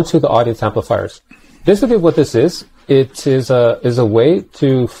 So on to the audience amplifiers. Basically what this is, it is a way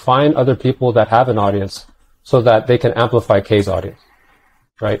to find other people that have an audience so that they can amplify Khe's audience,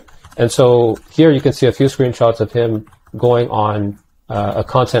 right? And so here you can see a few screenshots of him going on a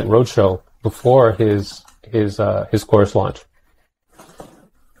content roadshow before his course launch.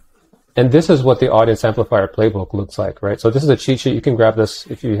 And this is what the audience amplifier playbook looks like, right? So this is a cheat sheet. You can grab this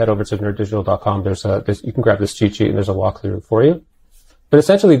if you head over to nerddigital.com. You can grab this cheat sheet and there's a walkthrough for you. But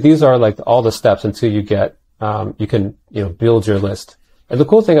essentially, these are like all the steps until you get you can build your list. And the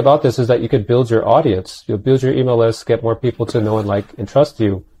cool thing about this is that you could build your audience. You'll build your email list, get more people to know and like and trust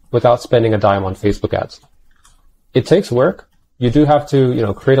you without spending a dime on Facebook ads. It takes work. You do have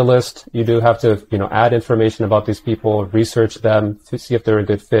to create a list. You do have to add information about these people, research them to see if they're a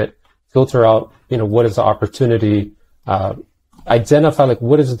good fit. Filter out, what is the opportunity, identify like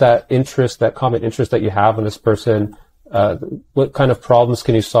what is that interest, that common interest that you have in this person, what kind of problems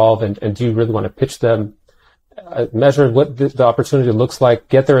can you solve, and do you really want to pitch them, measure what the opportunity looks like,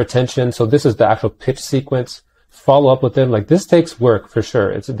 get their attention. So this is the actual pitch sequence, follow up with them. Like this takes work for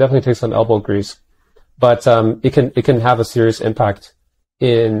sure. It definitely takes some elbow grease, but it can have a serious impact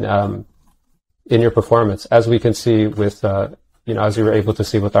in your performance, as we can see with as you were able to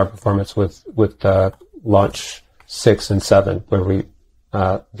see with our performance with launch 6 and 7, where we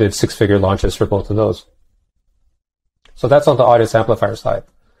did 6-figure launches for both of those. So that's on the audience amplifier side.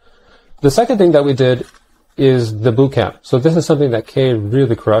 The second thing that we did is the bootcamp. So this is something that Khe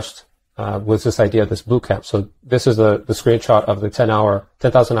really crushed, was this idea of this bootcamp. So this is the screenshot of the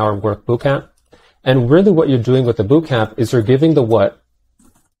 10,000 hour work bootcamp. And really what you're doing with the bootcamp is you're giving the what,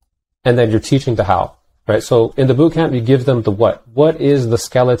 and then you're teaching the how. Right. So in the bootcamp, you give them the what. What is the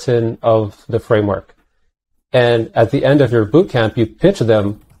skeleton of the framework? And at the end of your bootcamp, you pitch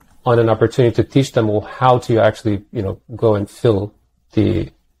them on an opportunity to teach them how to actually, go and fill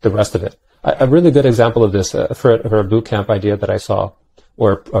the rest of it. A really good example of this for a bootcamp idea that I saw,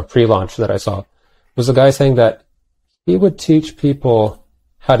 or a pre-launch that I saw, was a guy saying that he would teach people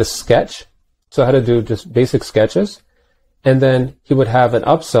how to sketch, so how to do just basic sketches. And then he would have an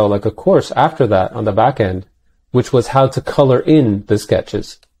upsell, like a course after that on the back end, which was how to color in the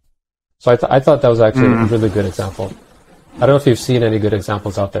sketches. So I thought that was actually a really good example. I don't know if you've seen any good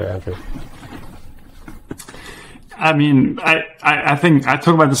examples out there, Andrew. I mean, I think I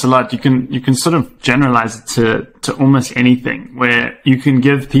talk about this a lot. You can sort of generalize it to almost anything, where you can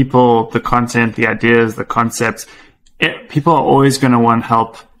give people the content, the ideas, the concepts. People are always going to want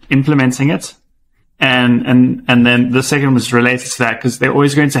help implementing it. And then the second was related to that, because they're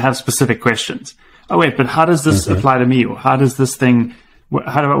always going to have specific questions. Oh, wait, but how does this apply to me? Or how does this thing, what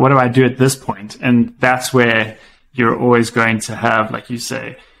do I do at this point? And that's where you're always going to have, like you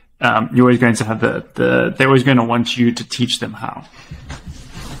say, you're always going to have they're always going to want you to teach them how.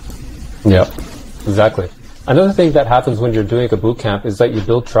 Yeah, exactly. Another thing that happens when you're doing a bootcamp is that you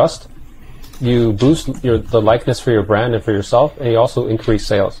build trust, you boost the likeness for your brand and for yourself, and you also increase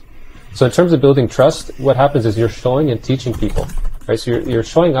sales. So in terms of building trust, what happens is you're showing and teaching people, right? So you're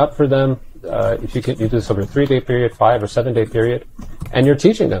showing up for them. If you do this over a 3-day period, 5 or 7-day period, and you're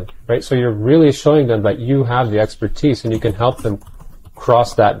teaching them, right? So you're really showing them that you have the expertise and you can help them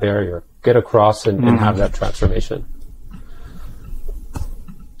cross that barrier, get across and have that transformation.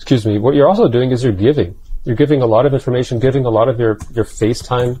 excuse me, what you're also doing is you're giving a lot of information, giving a lot of your face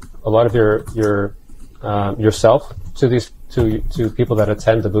time, a lot of your yourself to people that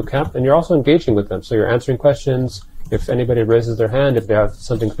attend the bootcamp, and you're also engaging with them. So you're answering questions. If anybody raises their hand, if they have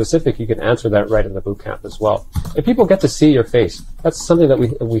something specific, you can answer that right in the bootcamp as well. And people get to see your face. That's something that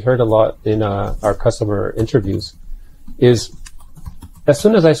we heard a lot in our customer interviews. Is as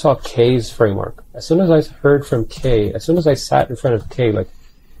soon as I saw Khe's framework, as soon as I heard from Khe, as soon as I sat in front of Khe, like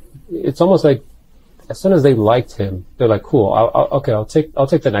it's almost like as soon as they liked him, they're like, cool. I'll take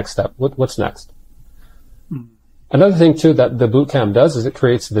the next step. What's next? Another thing too that the bootcamp does is it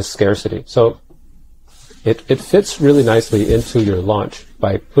creates this scarcity. So it fits really nicely into your launch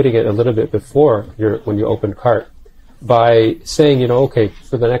by putting it a little bit before when you open cart, by saying, okay,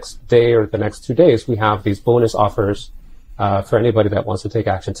 for the next day or the next 2 days, we have these bonus offers for anybody that wants to take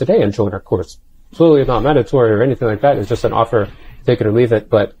action today and join our course. Totally not mandatory or anything like that. It's just an offer, take it or leave it.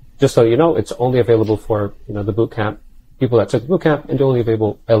 But just so you know, it's only available for the bootcamp, people that took the bootcamp, and only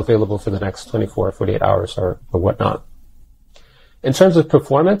available for the next 24, 48 hours or whatnot. In terms of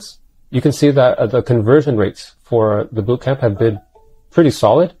performance, you can see that the conversion rates for the bootcamp have been pretty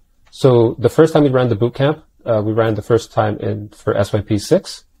solid. So the first time we ran the bootcamp, we ran the first time for SYP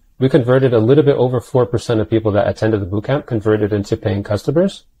 6. We converted a little bit over 4% of people that attended the bootcamp converted into paying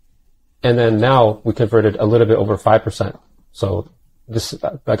customers. And then now we converted a little bit over 5%. So this,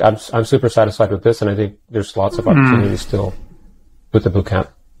 I'm super satisfied with this, and I think there's lots of opportunities still with the bootcamp.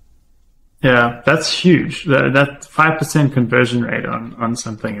 Yeah, that's huge. That 5% conversion rate on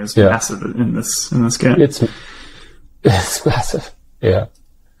something is massive in this game. It's massive. Yeah.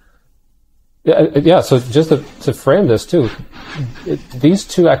 Yeah. So just to frame this too, these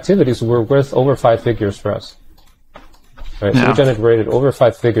two activities were worth over 5 figures for us. Right. Yeah. So we generated over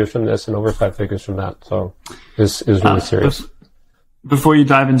 5 figures from this and over 5 figures from that. So this is really serious. Before you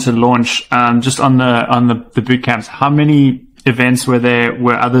dive into launch, just on the bootcamps, how many events were there?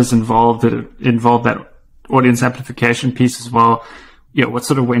 Were others involved that audience amplification piece as well? Yeah, what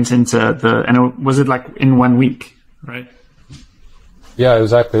sort of went into was it like in 1 week, right? Yeah,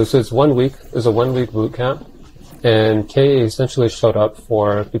 exactly. So it's 1 week. It was a 1 week boot camp, and Khe essentially showed up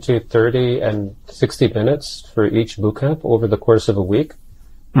for between 30 and 60 minutes for each boot camp over the course of a week.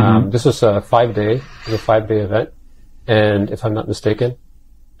 This was a 5-day event, and if I'm not mistaken.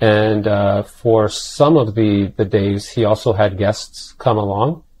 And for some of the days, he also had guests come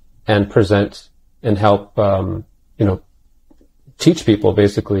along and present and help, teach people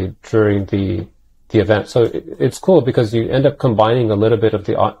basically during the event. So it's cool because you end up combining a little bit of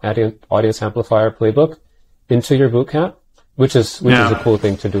the audience amplifier playbook into your bootcamp, which is a cool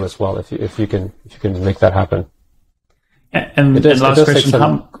thing to do as well if you can make that happen. And last question,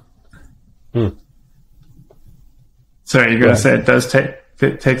 sorry, you're going to say it does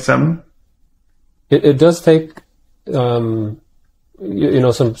take some? It does take, some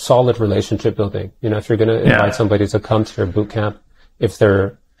solid relationship building. If you're going to invite somebody to come to your boot camp, it's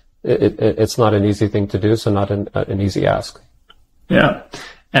not an easy thing to do, so not an easy ask. Yeah.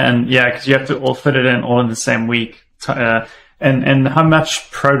 And because you have to all fit it in all in the same week. And how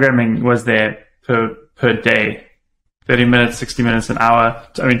much programming was there per day? 30 minutes, 60 minutes, an hour?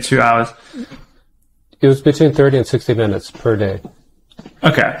 2 hours? It was between 30 and 60 minutes per day.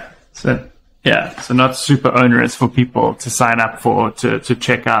 Okay. So not super onerous for people to sign up for, to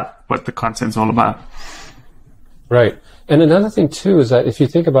check out what the content's all about. Right. And another thing too is that if you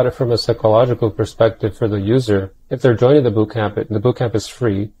think about it from a psychological perspective for the user, if they're joining the bootcamp and the bootcamp is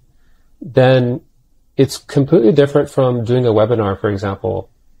free, then it's completely different from doing a webinar, for example,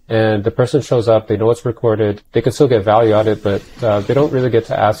 and the person shows up, they know it's recorded, they can still get value out of it, but they don't really get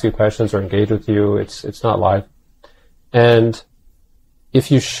to ask you questions or engage with you. It's not live. And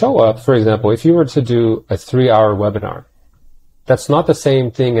if you show up, for example, if you were to do a 3-hour webinar, that's not the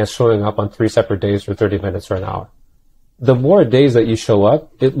same thing as showing up on 3 separate days for 30 minutes or an hour. The more days that you show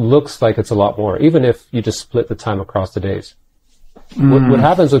up, it looks like it's a lot more, even if you just split the time across the days. What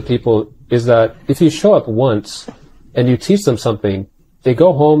happens with people is that if you show up once and you teach them something, they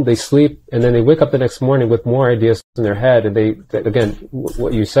go home, they sleep, and then they wake up the next morning with more ideas in their head. And they again,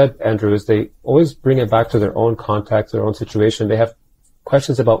 what you said, Andrew, is they always bring it back to their own context, their own situation. They have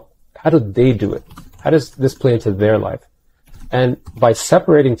questions about how do they do it? How does this play into their life? And by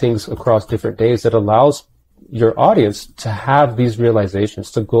separating things across different days, it allows your audience to have these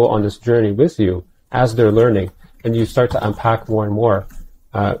realizations, to go on this journey with you as they're learning, and you start to unpack more and more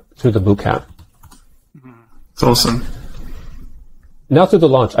through the bootcamp. It's awesome. Now to the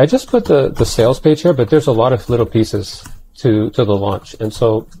launch. I just put the sales page here, but there's a lot of little pieces to the launch. And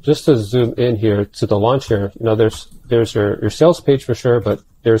so just to zoom in here to the launch here, there's your sales page for sure, but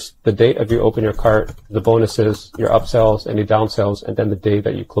there's the date of you open your cart, the bonuses, your upsells, any downsells, and then the day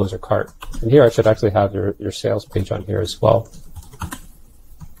that you close your cart. And here I should actually have your sales page on here as well.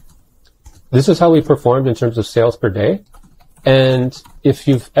 This is how we performed in terms of sales per day. And if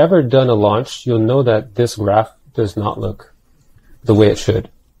you've ever done a launch, you'll know that this graph does not look the way it should.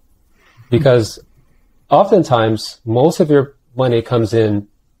 Because oftentimes, most of your money comes in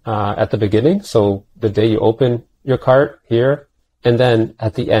at the beginning. So the day you open your cart here, and then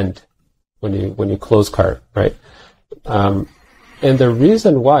at the end, when you close cart, right? And the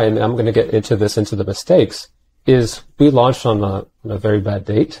reason why, and I'm going to get into the mistakes, is we launched on a very bad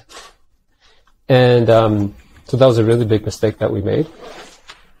date. And so that was a really big mistake that we made.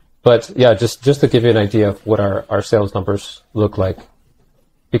 But yeah, just to give you an idea of what our sales numbers look like.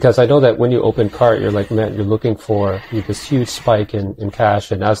 Because I know that when you open cart, you're like, man, you're looking for this huge spike in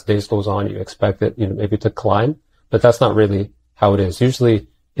cash, and as days goes on, you expect it, maybe to climb, but that's not really how it is. Usually,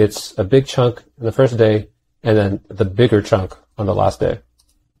 it's a big chunk in the first day, and then the bigger chunk on the last day.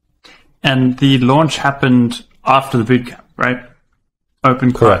 And the launch happened after the bootcamp, right?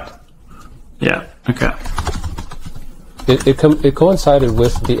 Open cart. Correct. Yeah. Okay. It coincided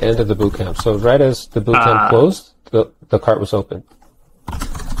with the end of the bootcamp. So right as the bootcamp closed, the cart was open.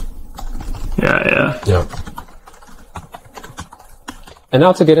 Yeah. And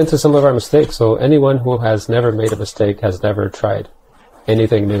now to get into some of our mistakes. So anyone who has never made a mistake has never tried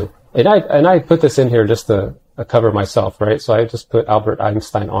anything new. And I put this in here just to cover myself, right? So I just put Albert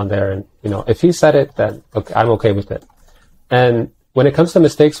Einstein on there, and if he said it, then okay, I'm okay with it. And when it comes to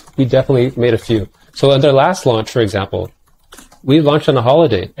mistakes, we definitely made a few. So on their last launch, for example, we launched on a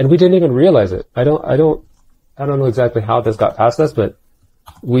holiday, and we didn't even realize it. I don't know exactly how this got past us, but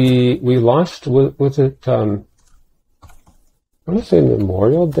we launched was it I want to say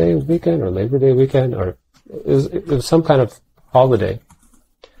Memorial Day weekend or Labor Day weekend, or it was some kind of holiday.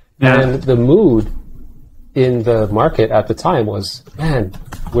 Yeah. And the mood in the market at the time was, man,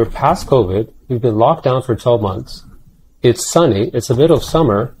 we're past COVID. We've been locked down for 12 months. It's sunny. It's the middle of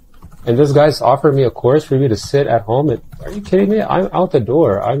summer. And this guy's offering me a course for me to sit at home. And are you kidding me? I'm out the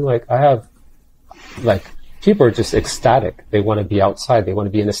door. I'm like, people are just ecstatic. They want to be outside. They want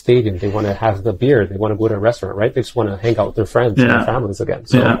to be in a stadium. They want to have the beer. They want to go to a restaurant, right? They just want to hang out with their friends and their families again.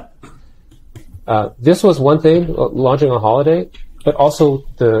 So this was one thing, launching a holiday, but also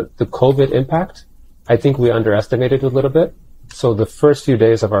the COVID impact. I think we underestimated a little bit. So the first few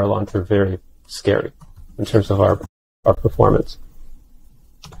days of our launch were very scary in terms of our performance.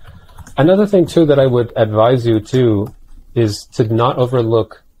 Another thing, too, that I would advise you to is to not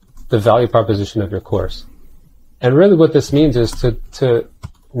overlook the value proposition of your course. And really what this means is to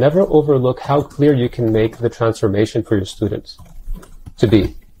never overlook how clear you can make the transformation for your students to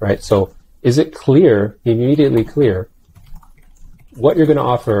be, right? So is it clear, immediately clear, what you're going to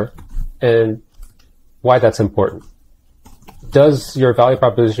offer and why that's important? Does your value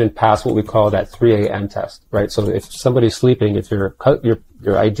proposition pass what we call that 3 a.m. test, right? So if somebody's sleeping, if your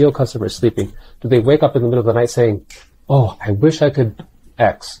ideal customer is sleeping, do they wake up in the middle of the night saying, "Oh, I wish I could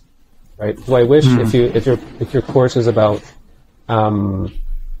X," right? Do I wish if your course is about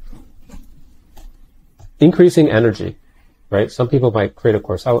increasing energy, right? Some people might create a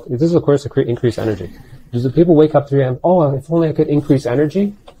course. This is a course to increase energy. Do the people wake up 3 a.m.? Oh, if only I could increase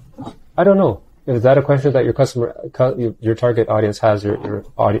energy. I don't know. Is that a question that your target audience has, your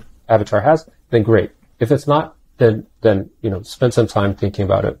avatar has? Then great. If it's not, then spend some time thinking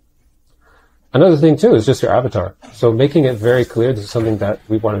about it. Another thing too is just your avatar. So making it very clear, this is something that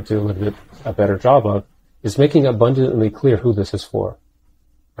we want to do a little bit a better job of, is making abundantly clear who this is for,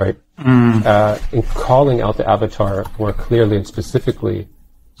 right? In calling out the avatar more clearly and specifically,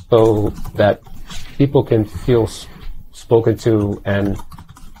 so that people can feel spoken to and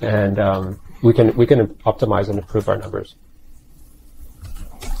we can optimize and improve our numbers.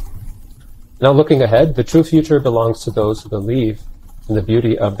 Now, looking ahead, the true future belongs to those who believe in the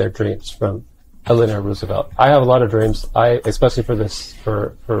beauty of their dreams, from Eleanor Roosevelt. I have a lot of dreams. Especially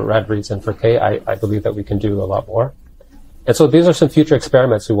for Radreads and for Khe, I believe that we can do a lot more. And so these are some future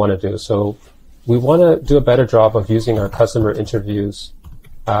experiments we want to do. So we want to do a better job of using our customer interviews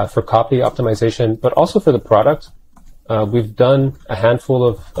for copy optimization, but also for the product. We've done a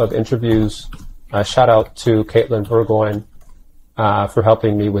handful of interviews. Shout out to Caitlin Burgoyne for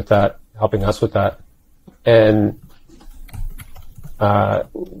helping us with that. And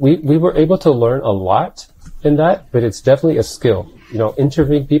we were able to learn a lot in that, but it's definitely a skill.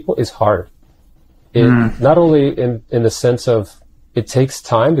 Interviewing people is hard. Not only in the sense of it takes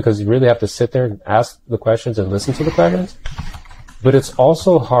time, because you really have to sit there and ask the questions and listen to the questions, but it's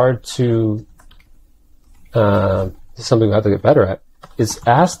also hard to, this is something we have to get better at, is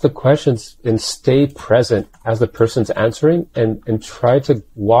ask the questions and stay present as the person's answering, and try to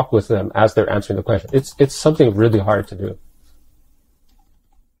walk with them as they're answering the question. It's something really hard to do.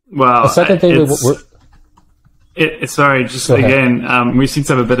 Well, the second thing sorry, just again, we seem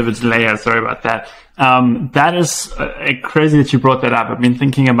to have a bit of a delay here. Sorry about that. That is crazy that you brought that up. I've been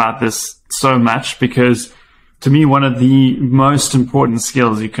thinking about this so much because, to me, one of the most important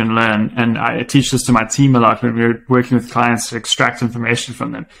skills you can learn, and I teach this to my team a lot when we're working with clients to extract information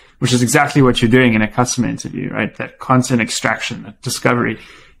from them, which is exactly what you're doing in a customer interview, right? That content extraction, that discovery,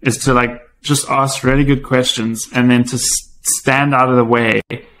 is to just ask really good questions and then to stand out of the way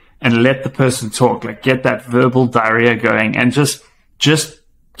and let the person talk, get that verbal diarrhea going, and just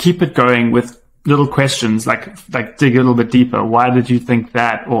keep it going with little questions, like dig a little bit deeper. Why did you think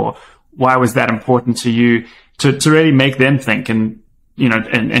that? Or why was that important to you? To really make them think and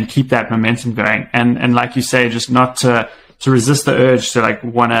keep that momentum going. And like you say, just not to resist the urge to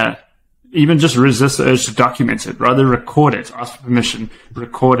want to even just resist the urge to document it, rather record it, ask for permission,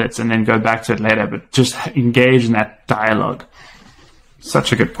 record it, and then go back to it later, but just engage in that dialogue.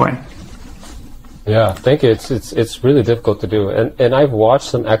 Such a good point. Yeah, thank you. It's really difficult to do. And I've watched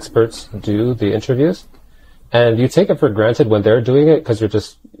some experts do the interviews, and you take it for granted when they're doing it because you're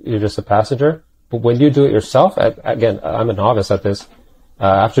just a passenger. But when you do it yourself, again, I'm a novice at this.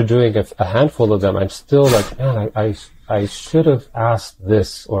 After doing a handful of them, I'm still like, man, I should have asked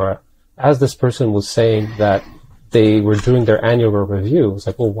this. Or as this person was saying that they were doing their annual review, it's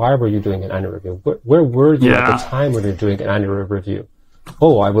like, well, why were you doing an annual review? Where were you at the time when you're doing an annual review?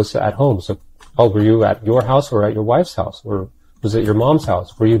 Oh, I was at home. So, were you at your house or at your wife's house? Or was it your mom's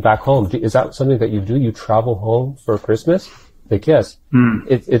house? Were you back home? Is that something that you do? You travel home for Christmas? Like, yes.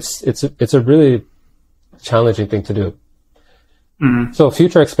 It's a really challenging thing to do. So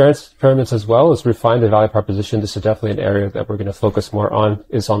future experiments as well is refine the value proposition. This is definitely an area that we're going to focus more on,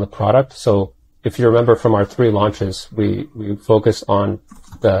 is on the product. So if you remember from our 3 launches, we focus on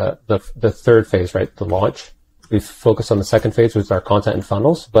the third phase, right? The launch. We've focused on the second phase, which is our content and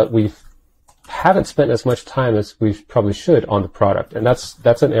funnels, but we haven't spent as much time as we probably should on the product. And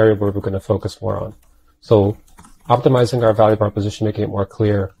that's an area where we're going to focus more on. So optimizing our value proposition, making it more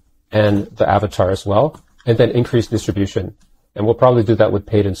clear, and the avatar as well, and then increase distribution. And we'll probably do that with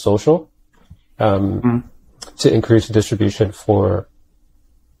paid and social, to increase distribution for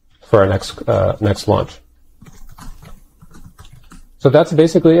our next launch. So that's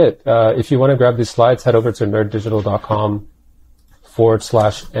basically it. If you want to grab these slides, head over to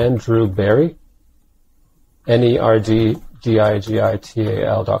nerddigital.com/Andrew Barry,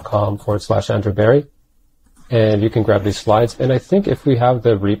 nerddigital.com/Andrew Barry. And you can grab these slides. And I think if we have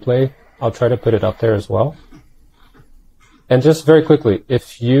the replay, I'll try to put it up there as well. And just very quickly,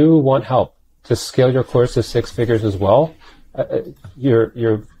 if you want help to scale your course to 6 figures as well,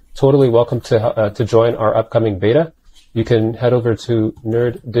 you're totally welcome to join our upcoming beta. You can head over to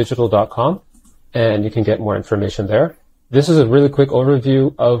nerddigital.com and you can get more information there. This is a really quick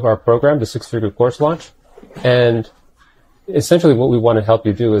overview of our program, the 6-figure course launch. And essentially what we want to help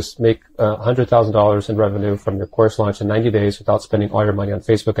you do is make $100,000 in revenue from your course launch in 90 days without spending all your money on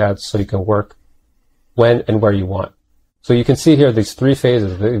Facebook ads, so you can work when and where you want. So you can see here these 3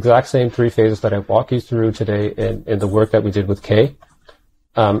 phases, the exact same 3 phases that I walk you through today in the work that we did with Khe.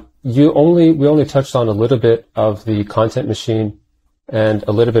 We only touched on a little bit of the content machine and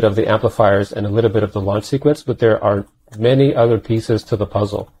a little bit of the amplifiers and a little bit of the launch sequence, but there are many other pieces to the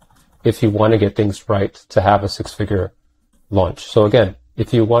puzzle if you want to get things right to have a 6-figure launch. So again,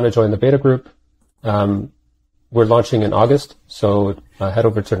 if you want to join the beta group, we're launching in August. So head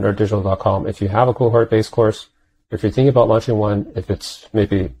over to nerddigital.com. If you have a cohort-based course, if you're thinking about launching one, if it's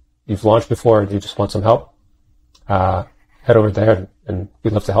maybe you've launched before and you just want some help, head over there and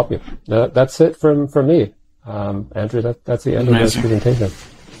we'd love to help you. That's it from me. Andrew, that's the end of this presentation.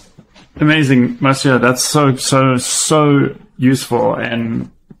 Amazing, Marcio. That's so useful. And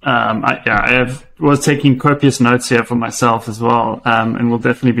I was taking copious notes here for myself as well, and we'll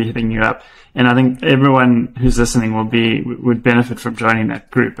definitely be hitting you up. And I think everyone who's listening would benefit from joining that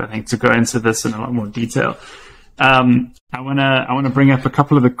group, I think, to go into this in a lot more detail. I want to bring up a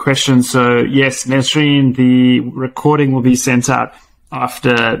couple of the questions. So yes, Nesreen, the recording will be sent out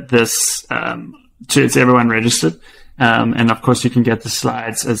after this to everyone registered. And of course you can get the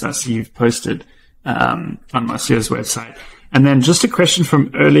slides as I see you've posted on Marcio's website. And then just a question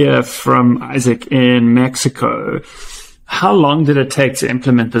from earlier from Isaac in Mexico. How long did it take to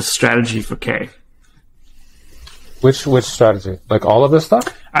implement this strategy for Khe? Which strategy? Like all of this stuff?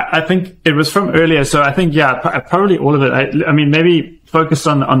 I think it was from earlier. So I think, probably all of it. I mean, maybe focus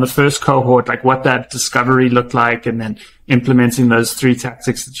on the first cohort, like what that discovery looked like, and then implementing those 3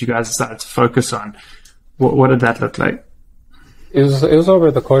 tactics that you guys decided to focus on. What did that look like? It was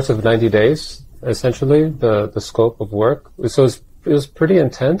over the course of 90 days, essentially, the scope of work. So it was pretty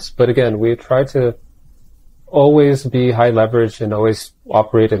intense, but again, we tried to always be high leverage and always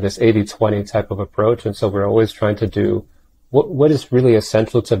operate in this 80-20 type of approach. And so we're always trying to do what is really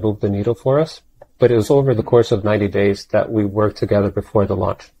essential to move the needle for us. But it was over the course of 90 days that we worked together before the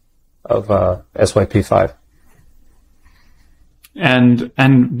launch of SYP5.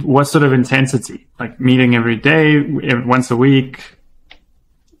 And what sort of intensity? Like meeting every day, once a week?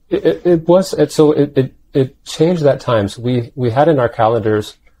 It changed at times. We had in our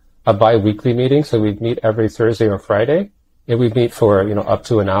calendars a bi-weekly meeting, so we'd meet every Thursday or Friday, and we'd meet for up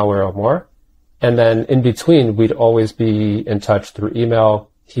to an hour or more. And then in between, we'd always be in touch through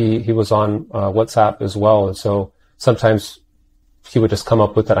email. He was on WhatsApp as well, and so sometimes he would just come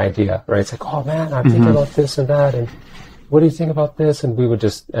up with an idea, right? It's like, oh man, I'm thinking about this and that, and what do you think about this? And we would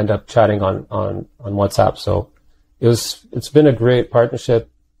just end up chatting on WhatsApp. So it's been a great partnership.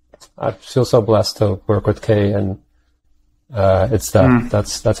 I feel so blessed to work with Khe, and that's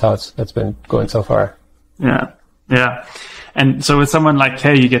how it's been going so far. Yeah. And so with someone like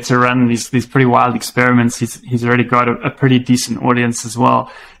Khe, you get to run these pretty wild experiments. He's already got a pretty decent audience as well,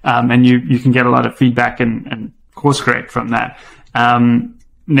 and you can get a lot of feedback and course correct from that.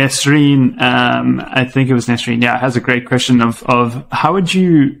 Nesreen, I think it was Nesreen, has a great question of how would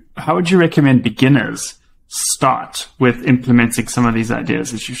you recommend beginners start with implementing some of these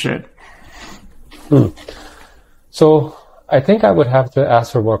ideas that you shared? So I think I would have to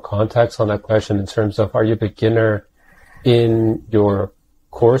ask for more context on that question in terms of, are you a beginner in your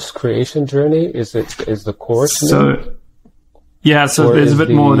course creation journey? Is the course new? So there's a bit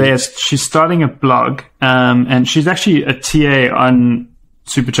more there. She's starting a blog, and she's actually a TA on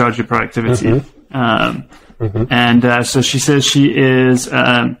Supercharge Your Productivity. And so she says she is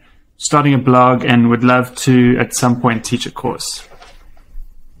starting a blog and would love to at some point teach a course.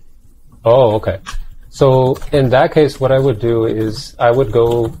 Oh, okay. So in that case, what I would do is I would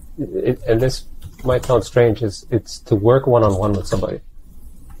go, and this might sound strange, it's to work one-on-one with somebody.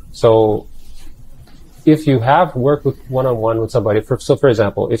 So if you have worked with one-on-one with somebody, for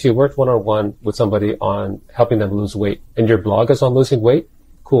example, if you worked one-on-one with somebody on helping them lose weight and your blog is on losing weight,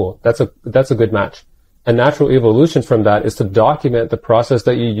 cool. That's a good match. A natural evolution from that is to document the process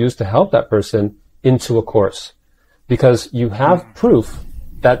that you use to help that person into a course, because you have proof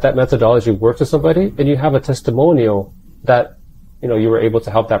that methodology worked for somebody, and you have a testimonial that you were able to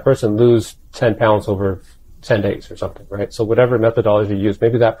help that person lose 10 pounds over 10 days or something, right? So whatever methodology you use,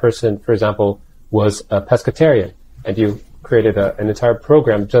 maybe that person, for example, was a pescatarian, and you created an entire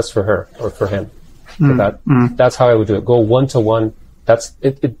program just for her or for him. So that's how I would do it. Go one-to-one. That's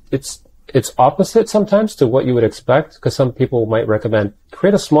it. It's opposite sometimes to what you would expect, because some people might recommend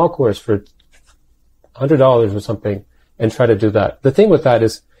create a small course for $100 or something and try to do that. The thing with that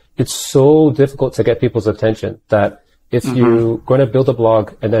is it's so difficult to get people's attention that if you're going to build a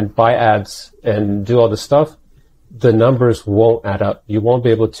blog and then buy ads and do all this stuff, the numbers won't add up. You won't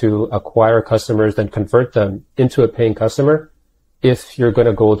be able to acquire customers, then convert them into a paying customer if you're going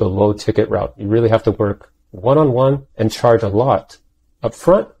to go the low ticket route. You really have to work one-on-one and charge a lot up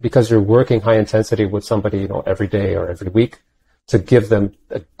front, because you're working high intensity with somebody, every day or every week to give them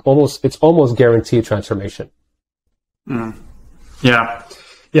it's almost guaranteed transformation. Yeah,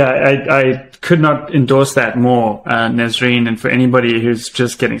 I could not endorse that more, Nesreen. And for anybody who's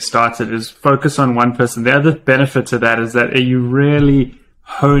just getting started, is focus on one person. The other benefit to that is that you really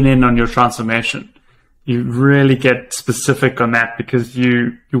hone in on your transformation. You really get specific on that, because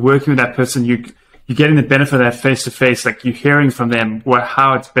you're working with that person. You're getting the benefit of that face to face. Like, you're hearing from them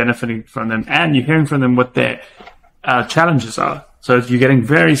how it's benefiting from them, and you're hearing from them what their challenges are. So you're getting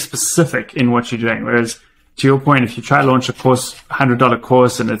very specific in what you're doing. Whereas, to your point, if you try to launch a course, $100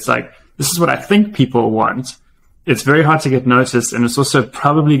 course, and it's like, this is what I think people want, it's very hard to get noticed, and it's also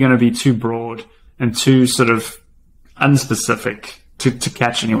probably going to be too broad and too sort of unspecific to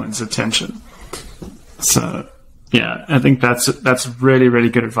catch anyone's attention. So, yeah, I think that's really, really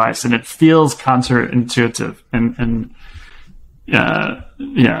good advice, and it feels counterintuitive, and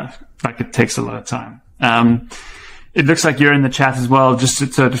like it takes a lot of time. It looks like you're in the chat as well. Just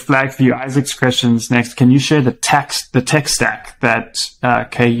to flag for you Isaac's questions next, can you share the tech stack that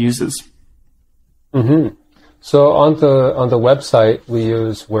Khe uses? So on the website we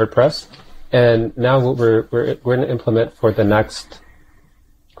use WordPress, and now what we're going to implement for the next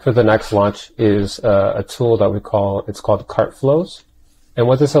launch is a tool that it's called Cart Flows. And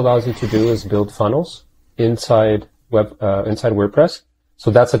what this allows you to do is build funnels inside inside WordPress. So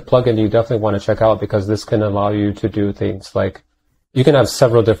that's a plugin you definitely want to check out, because this can allow you to do things like, you can have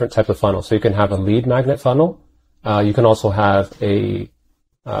several different types of funnels. So you can have a lead magnet funnel. You can also have a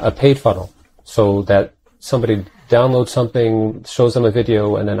paid funnel, so that somebody downloads something, shows them a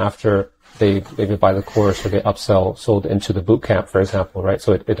video, and then after they maybe buy the course or get sold into the bootcamp, for example, right?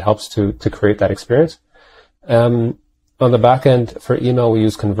 So it helps to create that experience. On the back end for email, we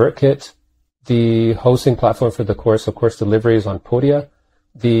use ConvertKit. The hosting platform for the course, of course, delivery is on Podia.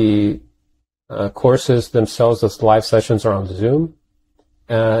 The courses themselves, those live sessions, are on Zoom.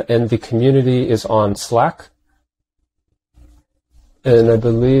 And the community is on Slack. And I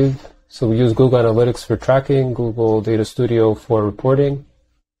believe, so we use Google Analytics for tracking, Google Data Studio for reporting.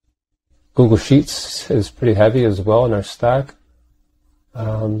 Google Sheets is pretty heavy as well in our stack.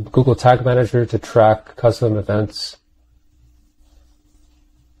 Google Tag Manager to track custom events.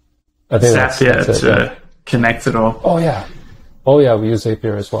 I think that's it. Connect it all. Oh yeah, we use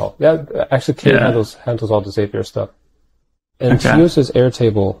Zapier as well. Yeah, actually, Khe handles all the Zapier stuff, and he uses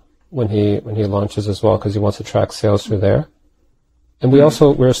Airtable when he launches as well, because he wants to track sales through there. And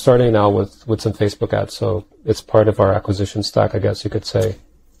we're starting now with some Facebook ads, so it's part of our acquisition stack, I guess you could say.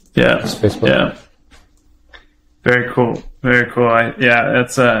 Yeah. Facebook. Yeah. Very cool. Very cool.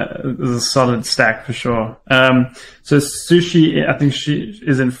 It's a solid stack for sure. So Sushi, I think she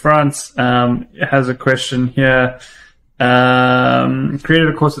is in France, has a question here. Created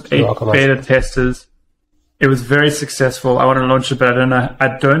a course with 8 beta testers. It was very successful. I want to launch it, but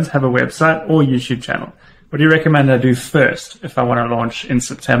I don't have a website or YouTube channel. What do you recommend I do first if I want to launch in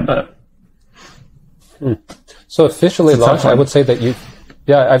September? So officially launched, I would say that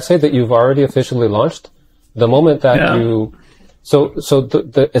I'd say that you've already officially launched. The moment that so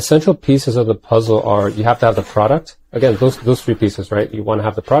the essential pieces of the puzzle are, you have to have the product. Again, those 3 pieces, right? You want to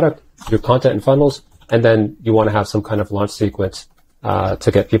have the product, your content and funnels, and then you want to have some kind of launch sequence to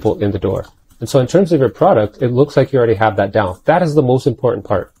get people in the door. And so in terms of your product, it looks like you already have that down. That is the most important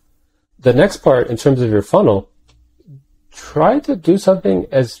part. The next part, in terms of your funnel, try to do something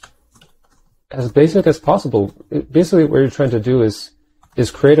as basic as possible. Basically, what you're trying to do is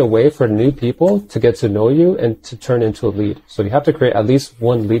create a way for new people to get to know you and to turn into a lead. So you have to create at least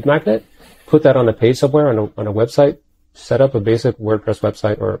one lead magnet, put that on a page somewhere on a website, set up a basic WordPress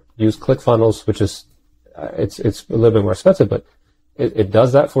website, or use ClickFunnels, which is it's a little bit more expensive, but it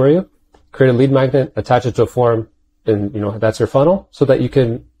does that for you. Create a lead magnet, attach it to a form, and that's your funnel, so that you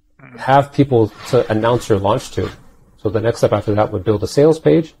can have people to announce your launch to. So the next step after that would build a sales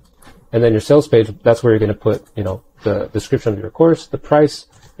page. And then your sales page, that's where you're going to put, the description of your course, the price,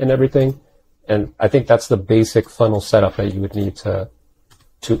 and everything. And I think that's the basic funnel setup that you would need to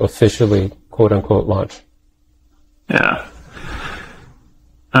officially, quote unquote, launch. Yeah.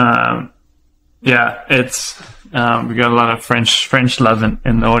 It's we got a lot of French love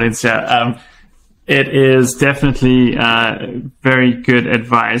in the audience. Yeah. It is definitely very good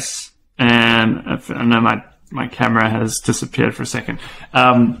advice. And I know my camera has disappeared for a second.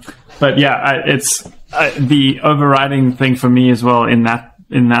 But yeah, it's the overriding thing for me as well in that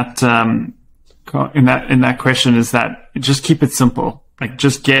question is that just keep it simple. Like,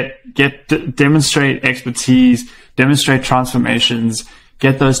 just demonstrate expertise, demonstrate transformations,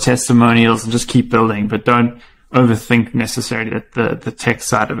 get those testimonials, and just keep building. But don't overthink necessarily the tech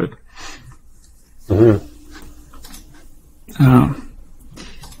side of it. Mm-hmm.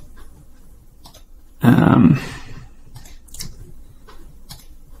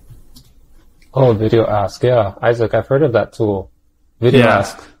 Video Ask. Yeah, Isaac, I've heard of that tool. Video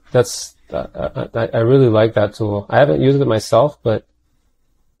Ask. That's I really like that tool. I haven't used it myself, but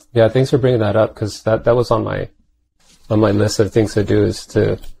yeah, thanks for bringing that up, because that was on my list of things to do, is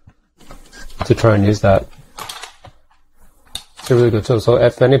to try and use that. It's a really good tool. So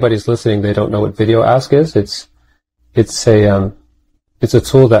if anybody's listening, they don't know what Video Ask is. It's a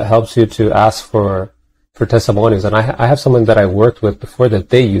tool that helps you to ask for testimonials, and I have someone that I worked with before that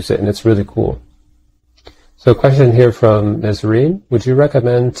they use it, and it's really cool. So a question here from Nazreen: would you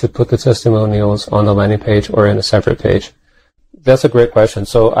recommend to put the testimonials on the landing page or in a separate page? That's a great question.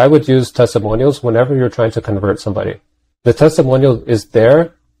 So I would use testimonials whenever you're trying to convert somebody. The testimonial is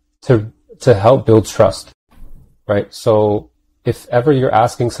there to help build trust, right? So if ever you're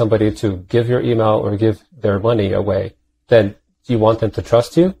asking somebody to give your email or give their money away, then you want them to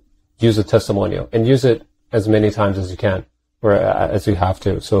trust you, use a testimonial, and use it as many times as you can, or as you have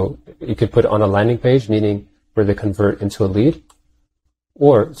to. So you could put it on a landing page, meaning where they convert into a lead,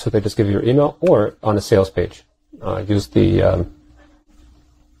 or so they just give you your email, or on a sales page. Use the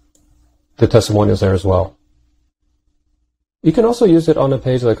testimonials there as well. You can also use it on a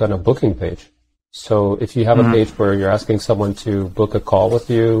page, like on a booking page. So if you have a page where you're asking someone to book a call with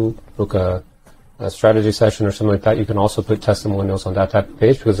you, book a strategy session or something like that, you can also put testimonials on that type of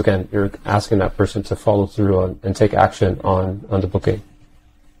page, because again, you're asking that person to follow through on, and take action on the booking.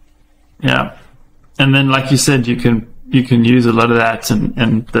 Yeah. And then, like you said, you can use a lot of that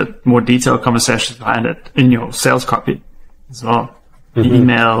and the more detailed conversations behind it in your sales copy as well. The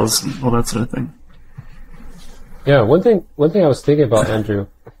emails and all that sort of thing. Yeah, one thing I was thinking about, Andrew,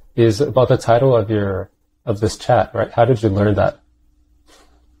 is about the title of this chat, right? How did you learn that?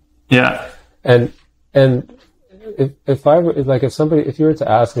 Yeah. And if you were to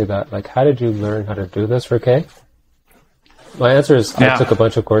ask me that, like, how did you learn how to do this for Khe? My answer is I took a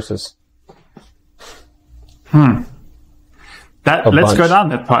bunch of courses. Let's go down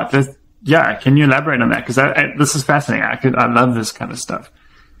that part. Can you elaborate on that? Because this is fascinating. I love this kind of stuff.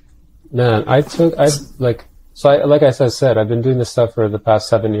 Man, like I said, I've been doing this stuff for the past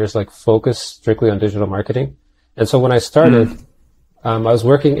 7 years, like focused strictly on digital marketing. And so when I started, I was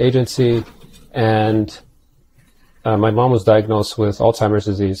working agency, and my mom was diagnosed with Alzheimer's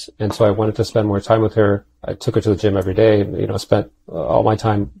disease. And so I wanted to spend more time with her. I took her to the gym every day, spent all my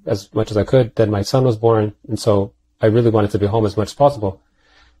time as much as I could. Then my son was born. And so I really wanted to be home as much as possible.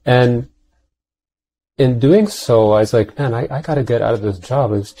 And in doing so, I was like, man, I got to get out of this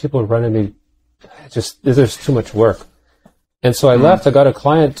job. There's people running me. There's too much work. And so I left. I got a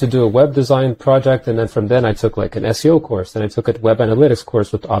client to do a web design project. And then from then I took like an SEO course. Then I took a web analytics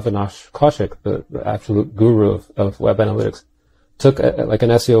course with Avinash Kaushik, the absolute guru of web analytics. Took like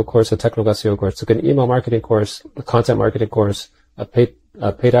an SEO course, a technical SEO course. Took an email marketing course, a content marketing course, a paid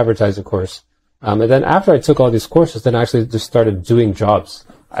advertising course. And then after I took all these courses, then I actually just started doing jobs.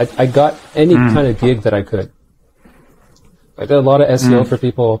 I got any kind of gig that I could. I did a lot of SEO for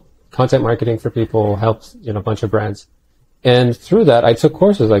people, content marketing for people, helped, a bunch of brands. And through that, I took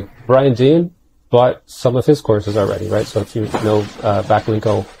courses. Like Brian Dean bought some of his courses already, right? So if you know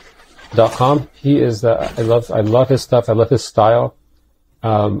backlinko.com, he is I love his stuff. I love his style.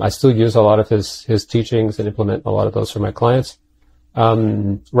 I still use a lot of his teachings and implement a lot of those for my clients.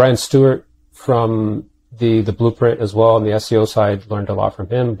 Ryan Stewart from the Blueprint as well on the SEO side, learned a lot from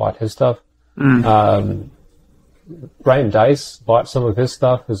him, bought his stuff. Brian Dice bought some of his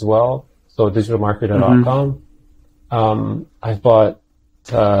stuff as well. So digitalmarketer.com. I bought,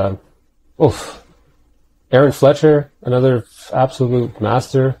 Aaron Fletcher, another absolute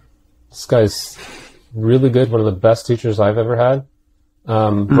master. This guy's really good. One of the best teachers I've ever had.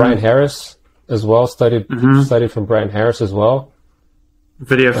 Brian Harris as well, studied from Brian Harris as well.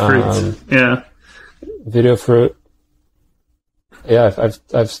 Video Fruit. Video Fruit. Yeah,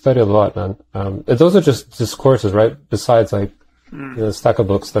 I've studied a lot, man. Those are just courses, right? Besides like, a stack of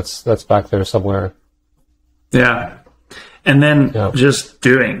books that's back there somewhere. Yeah. And then just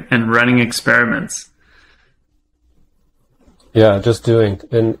doing and running experiments. Yeah, just doing.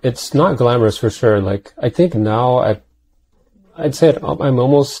 And it's not glamorous for sure. Like, I think now I'd say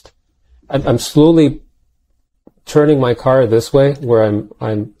I'm slowly turning my car this way, where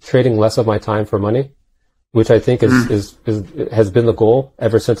I'm trading less of my time for money, which I think has been the goal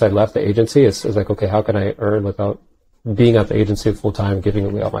ever since I left the agency. It's like, okay, how can I earn without being at the agency full time, giving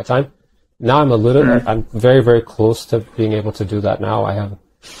away all my time? Now I'm very, very close to being able to do that now. I have,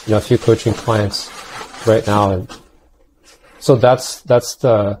 a few coaching clients right now. And so that's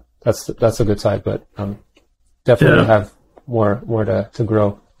a good side, but, definitely have more to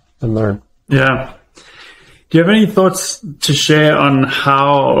grow and learn. Yeah. Do you have any thoughts to share on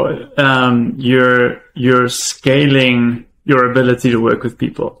how, you're scaling your ability to work with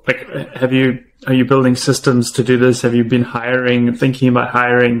people? Like, are you building systems to do this? Have you been thinking about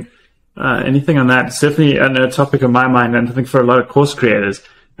hiring? Anything on that? It's definitely a topic of my mind, and I think for a lot of course creators,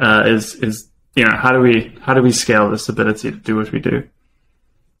 is how do we scale this ability to do what we do?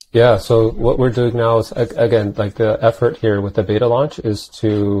 Yeah. So what we're doing now is, again, like the effort here with the beta launch is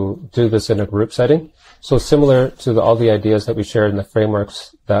to do this in a group setting. So similar to all the ideas that we shared in the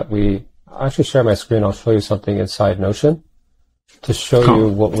frameworks that I'll actually share my screen. I'll show you something inside Notion to show you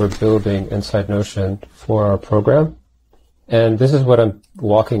what we're building inside Notion for our program. And this is what I'm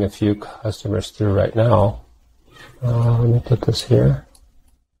walking a few customers through right now. Let me put this here.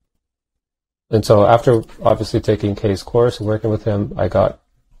 And so after obviously taking Khe's course and working with him, I got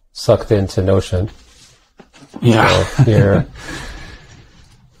sucked into Notion. Yeah. So here,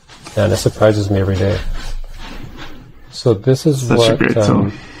 and it surprises me every day. So this is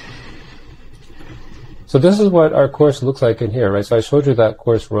so this is what our course looks like in here, right? So I showed you that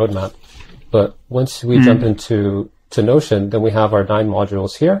course roadmap, but once we jump into Notion, then we have our 9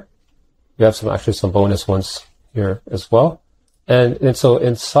 modules here. We have some bonus ones here as well. And so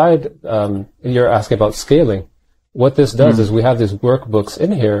inside, you're asking about scaling. What this does is we have these workbooks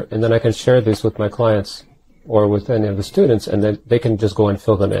in here, and then I can share these with my clients or with any of the students, and then they can just go and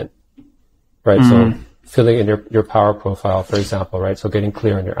fill them in, right? So filling in your power profile, for example, right? So getting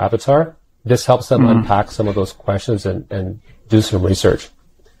clear on your avatar. This helps them unpack some of those questions and do some research.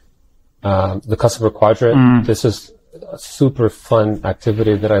 The customer quadrant, this is a super fun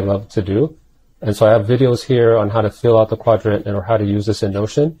activity that I love to do. And so I have videos here on how to fill out the quadrant and or how to use this in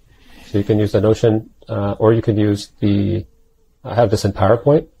Notion. So you can use the Notion, or you can use I have this in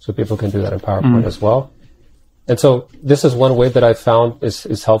PowerPoint, so people can do that in PowerPoint as well. And so this is one way that I found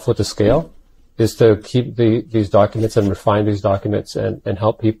is helpful to scale, is to keep these documents and refine these documents and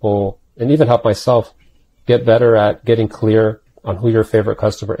help people, and even help myself, get better at getting clear on who your favorite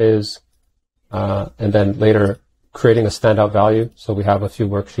customer is, and then later creating a standout value. So we have a few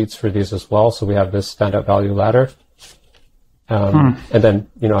worksheets for these as well. So we have this standout value ladder. And then,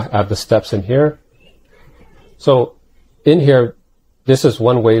 I have the steps in here. So in here, this is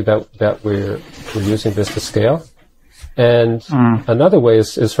one way that we're using this to scale. And another way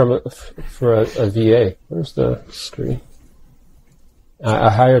is for a VA. Where's the screen? I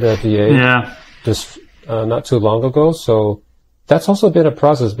hired a VA just not too long ago. So that's also been a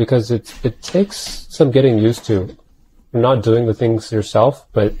process because it takes some getting used to not doing the things yourself,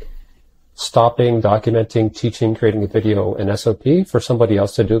 but stopping, documenting, teaching, creating a video, and SOP for somebody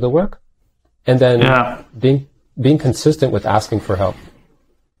else to do the work. And then being consistent with asking for help.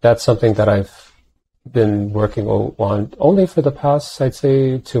 That's something that I've been working on only for the past, I'd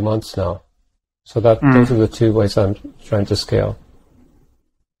say, 2 months now. So those are the two ways I'm trying to scale.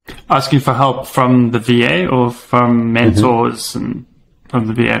 Asking for help from the VA or from mentors and from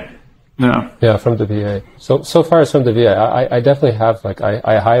the VA? No. Yeah, from the VA. So far it's from the VA. I definitely have,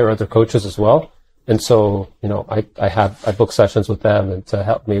 I hire other coaches as well. And so, I book sessions with them and to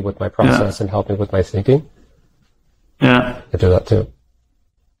help me with my process and help me with my thinking. Yeah. I do that too.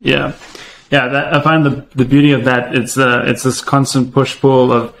 Yeah. Yeah. I find the beauty of that. It's this constant push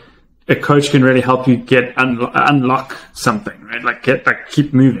pull of a coach can really help you unlock something, right?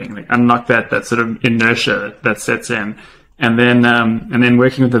 Keep moving, unlock that sort of inertia that sets in. And then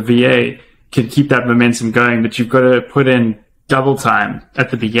working with the VA can keep that momentum going, but you've got to put in double time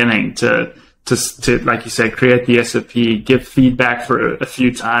at the beginning to like you said, create the SOP, give feedback for a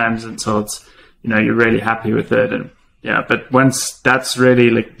few times until it's, you're really happy with it. And but once that's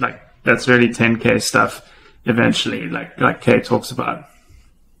really that's really 10K stuff eventually, like Khe talks about.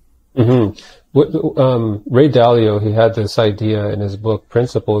 Ray Dalio, he had this idea in his book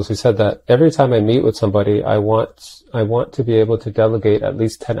Principles. He said that every time I meet with somebody, I want to be able to delegate at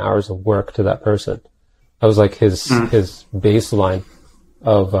least 10 hours of work to that person. That was like his baseline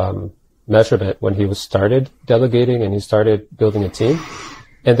of measurement when he was started delegating and he started building a team.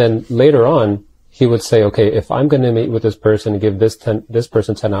 And then later on, he would say, okay, if I'm going to meet with this person and give this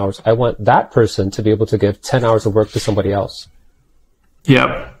person 10 hours, I want that person to be able to give 10 hours of work to somebody else.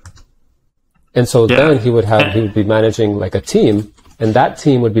 Yep. And so then he would be managing like a team, and that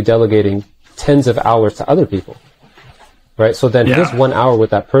team would be delegating tens of hours to other people, right? So then his 1 hour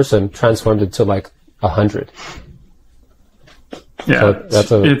with that person transformed into 100. Yeah, so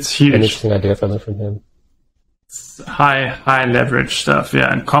that's it's huge. An interesting idea from him. It's high leverage stuff,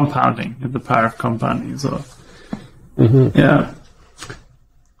 and compounding, the power of compounding as well. Yeah.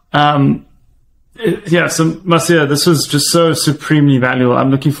 So Marcio, this was just so supremely valuable. I'm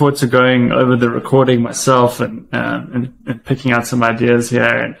looking forward to going over the recording myself and picking out some ideas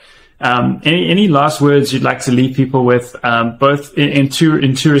here. And any last words you'd like to leave people with, both in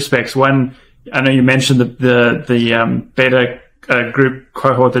two respects. One, I know you mentioned the beta group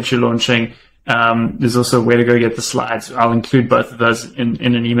cohort that you're launching. There's also a way to go get the slides. I'll include both of those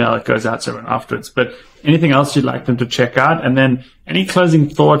in an email that goes out to everyone afterwards. But anything else you'd like them to check out? And then any closing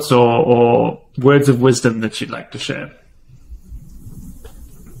thoughts or words of wisdom that you'd like to share?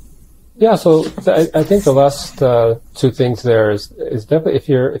 Yeah, so I think the last two things there is definitely if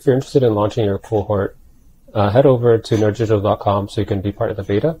you're interested in launching your cohort, head over to nerddigital.com so you can be part of the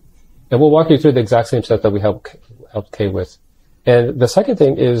beta. And we'll walk you through the exact same stuff that we helped Khe with. And the second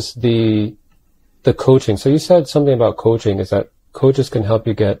thing is the coaching. So you said something about coaching is that coaches can help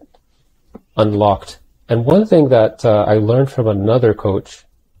you get unlocked. And one thing that I learned from another coach,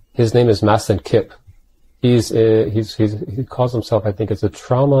 his name is Mastin Kip. He calls himself, I think, as a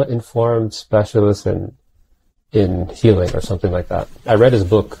trauma-informed specialist in healing or something like that. I read his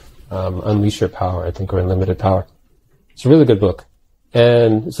book, Unleash Your Power, I think, or Unlimited Power. It's a really good book,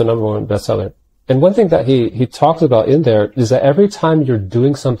 and it's a #1 bestseller. And one thing that he talks about in there is that every time you're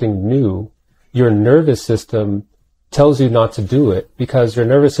doing something new, your nervous system tells you not to do it because your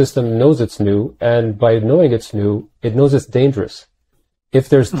nervous system knows it's new, and by knowing it's new, it knows it's dangerous. If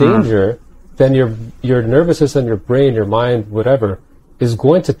there's danger, then your nervous system, your brain, your mind, whatever, is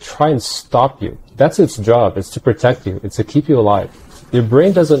going to try and stop you. That's its job. It's to protect you. It's to keep you alive. Your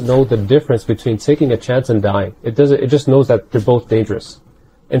brain doesn't know the difference between taking a chance and dying. It just knows that they're both dangerous.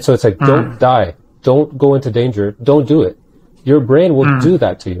 And so it's like, don't die. Don't go into danger. Don't do it. Your brain will do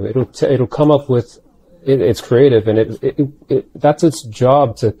that to you. It'll come up with, it's creative, and that's its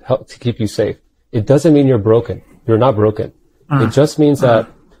job to help to keep you safe. It doesn't mean you're broken. You're not broken. It just means that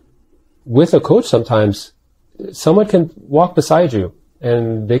with a coach, sometimes someone can walk beside you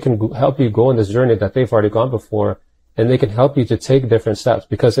and they can help you go on this journey that they've already gone before, and they can help you to take different steps.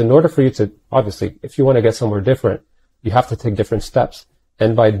 Because in order for you to, obviously, if you want to get somewhere different, you have to take different steps.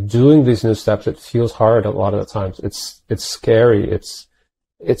 And by doing these new steps, it feels hard a lot of the times. It's scary. It's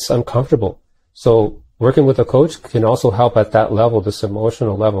uncomfortable. So working with a coach can also help at that level, this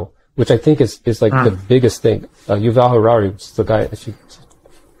emotional level, which I think is like the biggest thing. Yuval Harari, is the guy, it's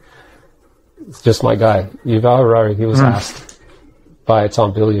just my guy. Yuval Harari, he was asked by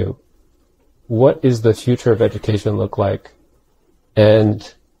Tom Bilyeu, what is the future of education look like?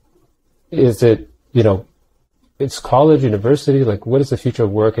 And is it, it's college, university, like what is the future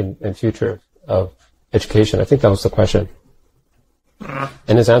of work and future of education? I think that was the question.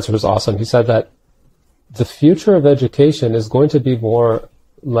 And his answer was awesome. He said that the future of education is going to be more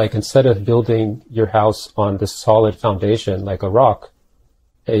like, instead of building your house on this solid foundation, like a rock,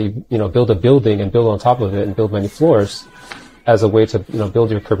 build a building and build on top of it and build many floors as a way to,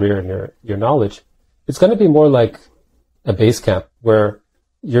 build your career and your knowledge. It's going to be more like a base camp where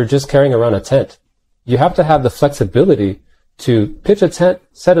you're just carrying around a tent. You have to have the flexibility to pitch a tent,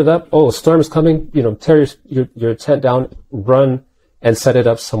 set it up. Oh, a storm is coming, tear your tent down, run and set it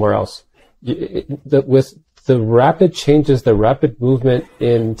up somewhere else. With the rapid changes, the rapid movement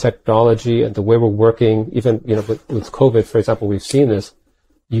in technology and the way we're working, even, with COVID, for example, we've seen this.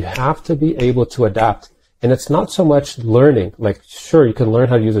 You have to be able to adapt. And it's not so much learning. Like, sure, you can learn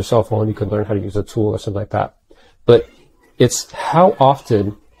how to use a cell phone, you can learn how to use a tool or something like that. But it's how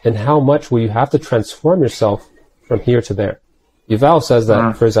often and how much will you have to transform yourself from here to there. Yuval says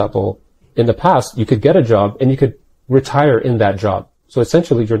that, for example, in the past, you could get a job and you could retire in that job. So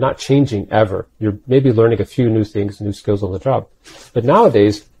essentially, you're not changing ever. You're maybe learning a few new things, new skills on the job. But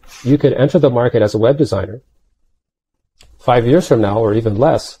nowadays, you could enter the market as a web designer. 5 years from now, or even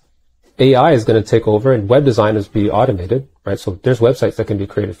less, AI is going to take over and web designers be automated, right? So there's websites that can be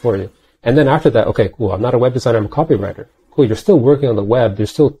created for you. And then after that, okay, cool, I'm not a web designer, I'm a copywriter. Cool, you're still working on the web,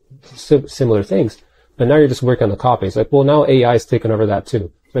 there's still similar things, but now you're just working on the copy. It's like, well, now AI is taking over that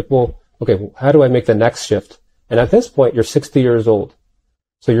too. It's like, well, okay, how do I make the next shift? And at this point, you're 60 years old.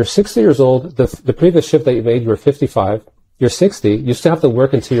 So you're 60 years old, the previous shift that you made, you were 55, you're 60, you still have to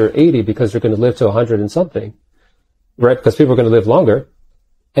work until you're 80 because you're going to live to 100 and something, right? Because people are going to live longer.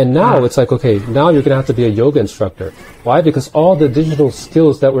 And now it's like, okay, now you're going to have to be a yoga instructor. Why? Because all the digital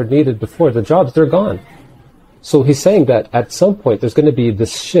skills that were needed before, the jobs, they're gone. So he's saying that at some point there's going to be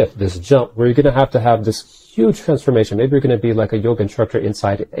this shift, this jump, where you're going to have this huge transformation. Maybe you're going to be like a yoga instructor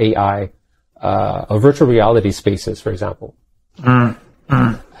inside AI, or virtual reality spaces, for example.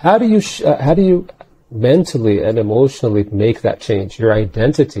 How do you mentally and emotionally make that change? Your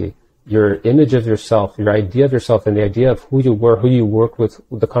identity, your image of yourself, your idea of yourself, and the idea of who you were, who you work with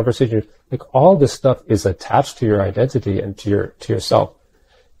the conversation, like all this stuff is attached to your identity and to yourself.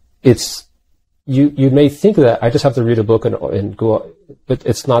 It's, you may think that I just have to read a book and go, but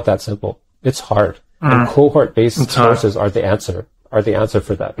it's not that simple. It's hard. And cohort-based courses are the answer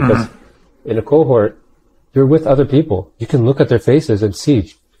for that. Because in a cohort, you're with other people. You can look at their faces and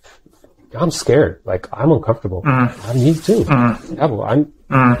see, I'm scared. Like, I'm uncomfortable. Me too. Yeah, well,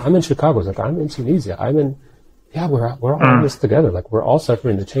 I'm in Chicago. It's like, I'm in Tunisia. we're all in this together. Like, we're all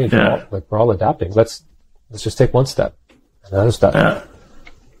suffering the change. Yeah. We're all adapting. Let's just take one step, another step. Yeah.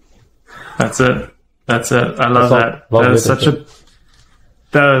 That's it. I love that.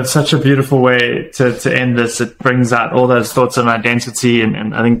 That is such a beautiful way to end this. It brings out all those thoughts on identity,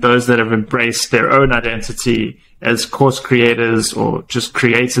 and I think those that have embraced their own identity as course creators or just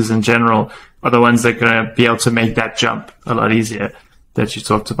creators in general are the ones that are going to be able to make that jump a lot easier that you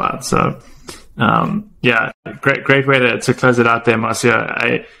talked about. So, great way to close it out there,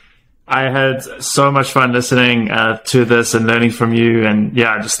 Marcio. I had so much fun listening to this and learning from you, and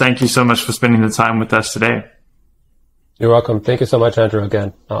just thank you so much for spending the time with us today. You're welcome. Thank you so much, Andrew,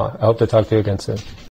 again. I hope to talk to you again soon.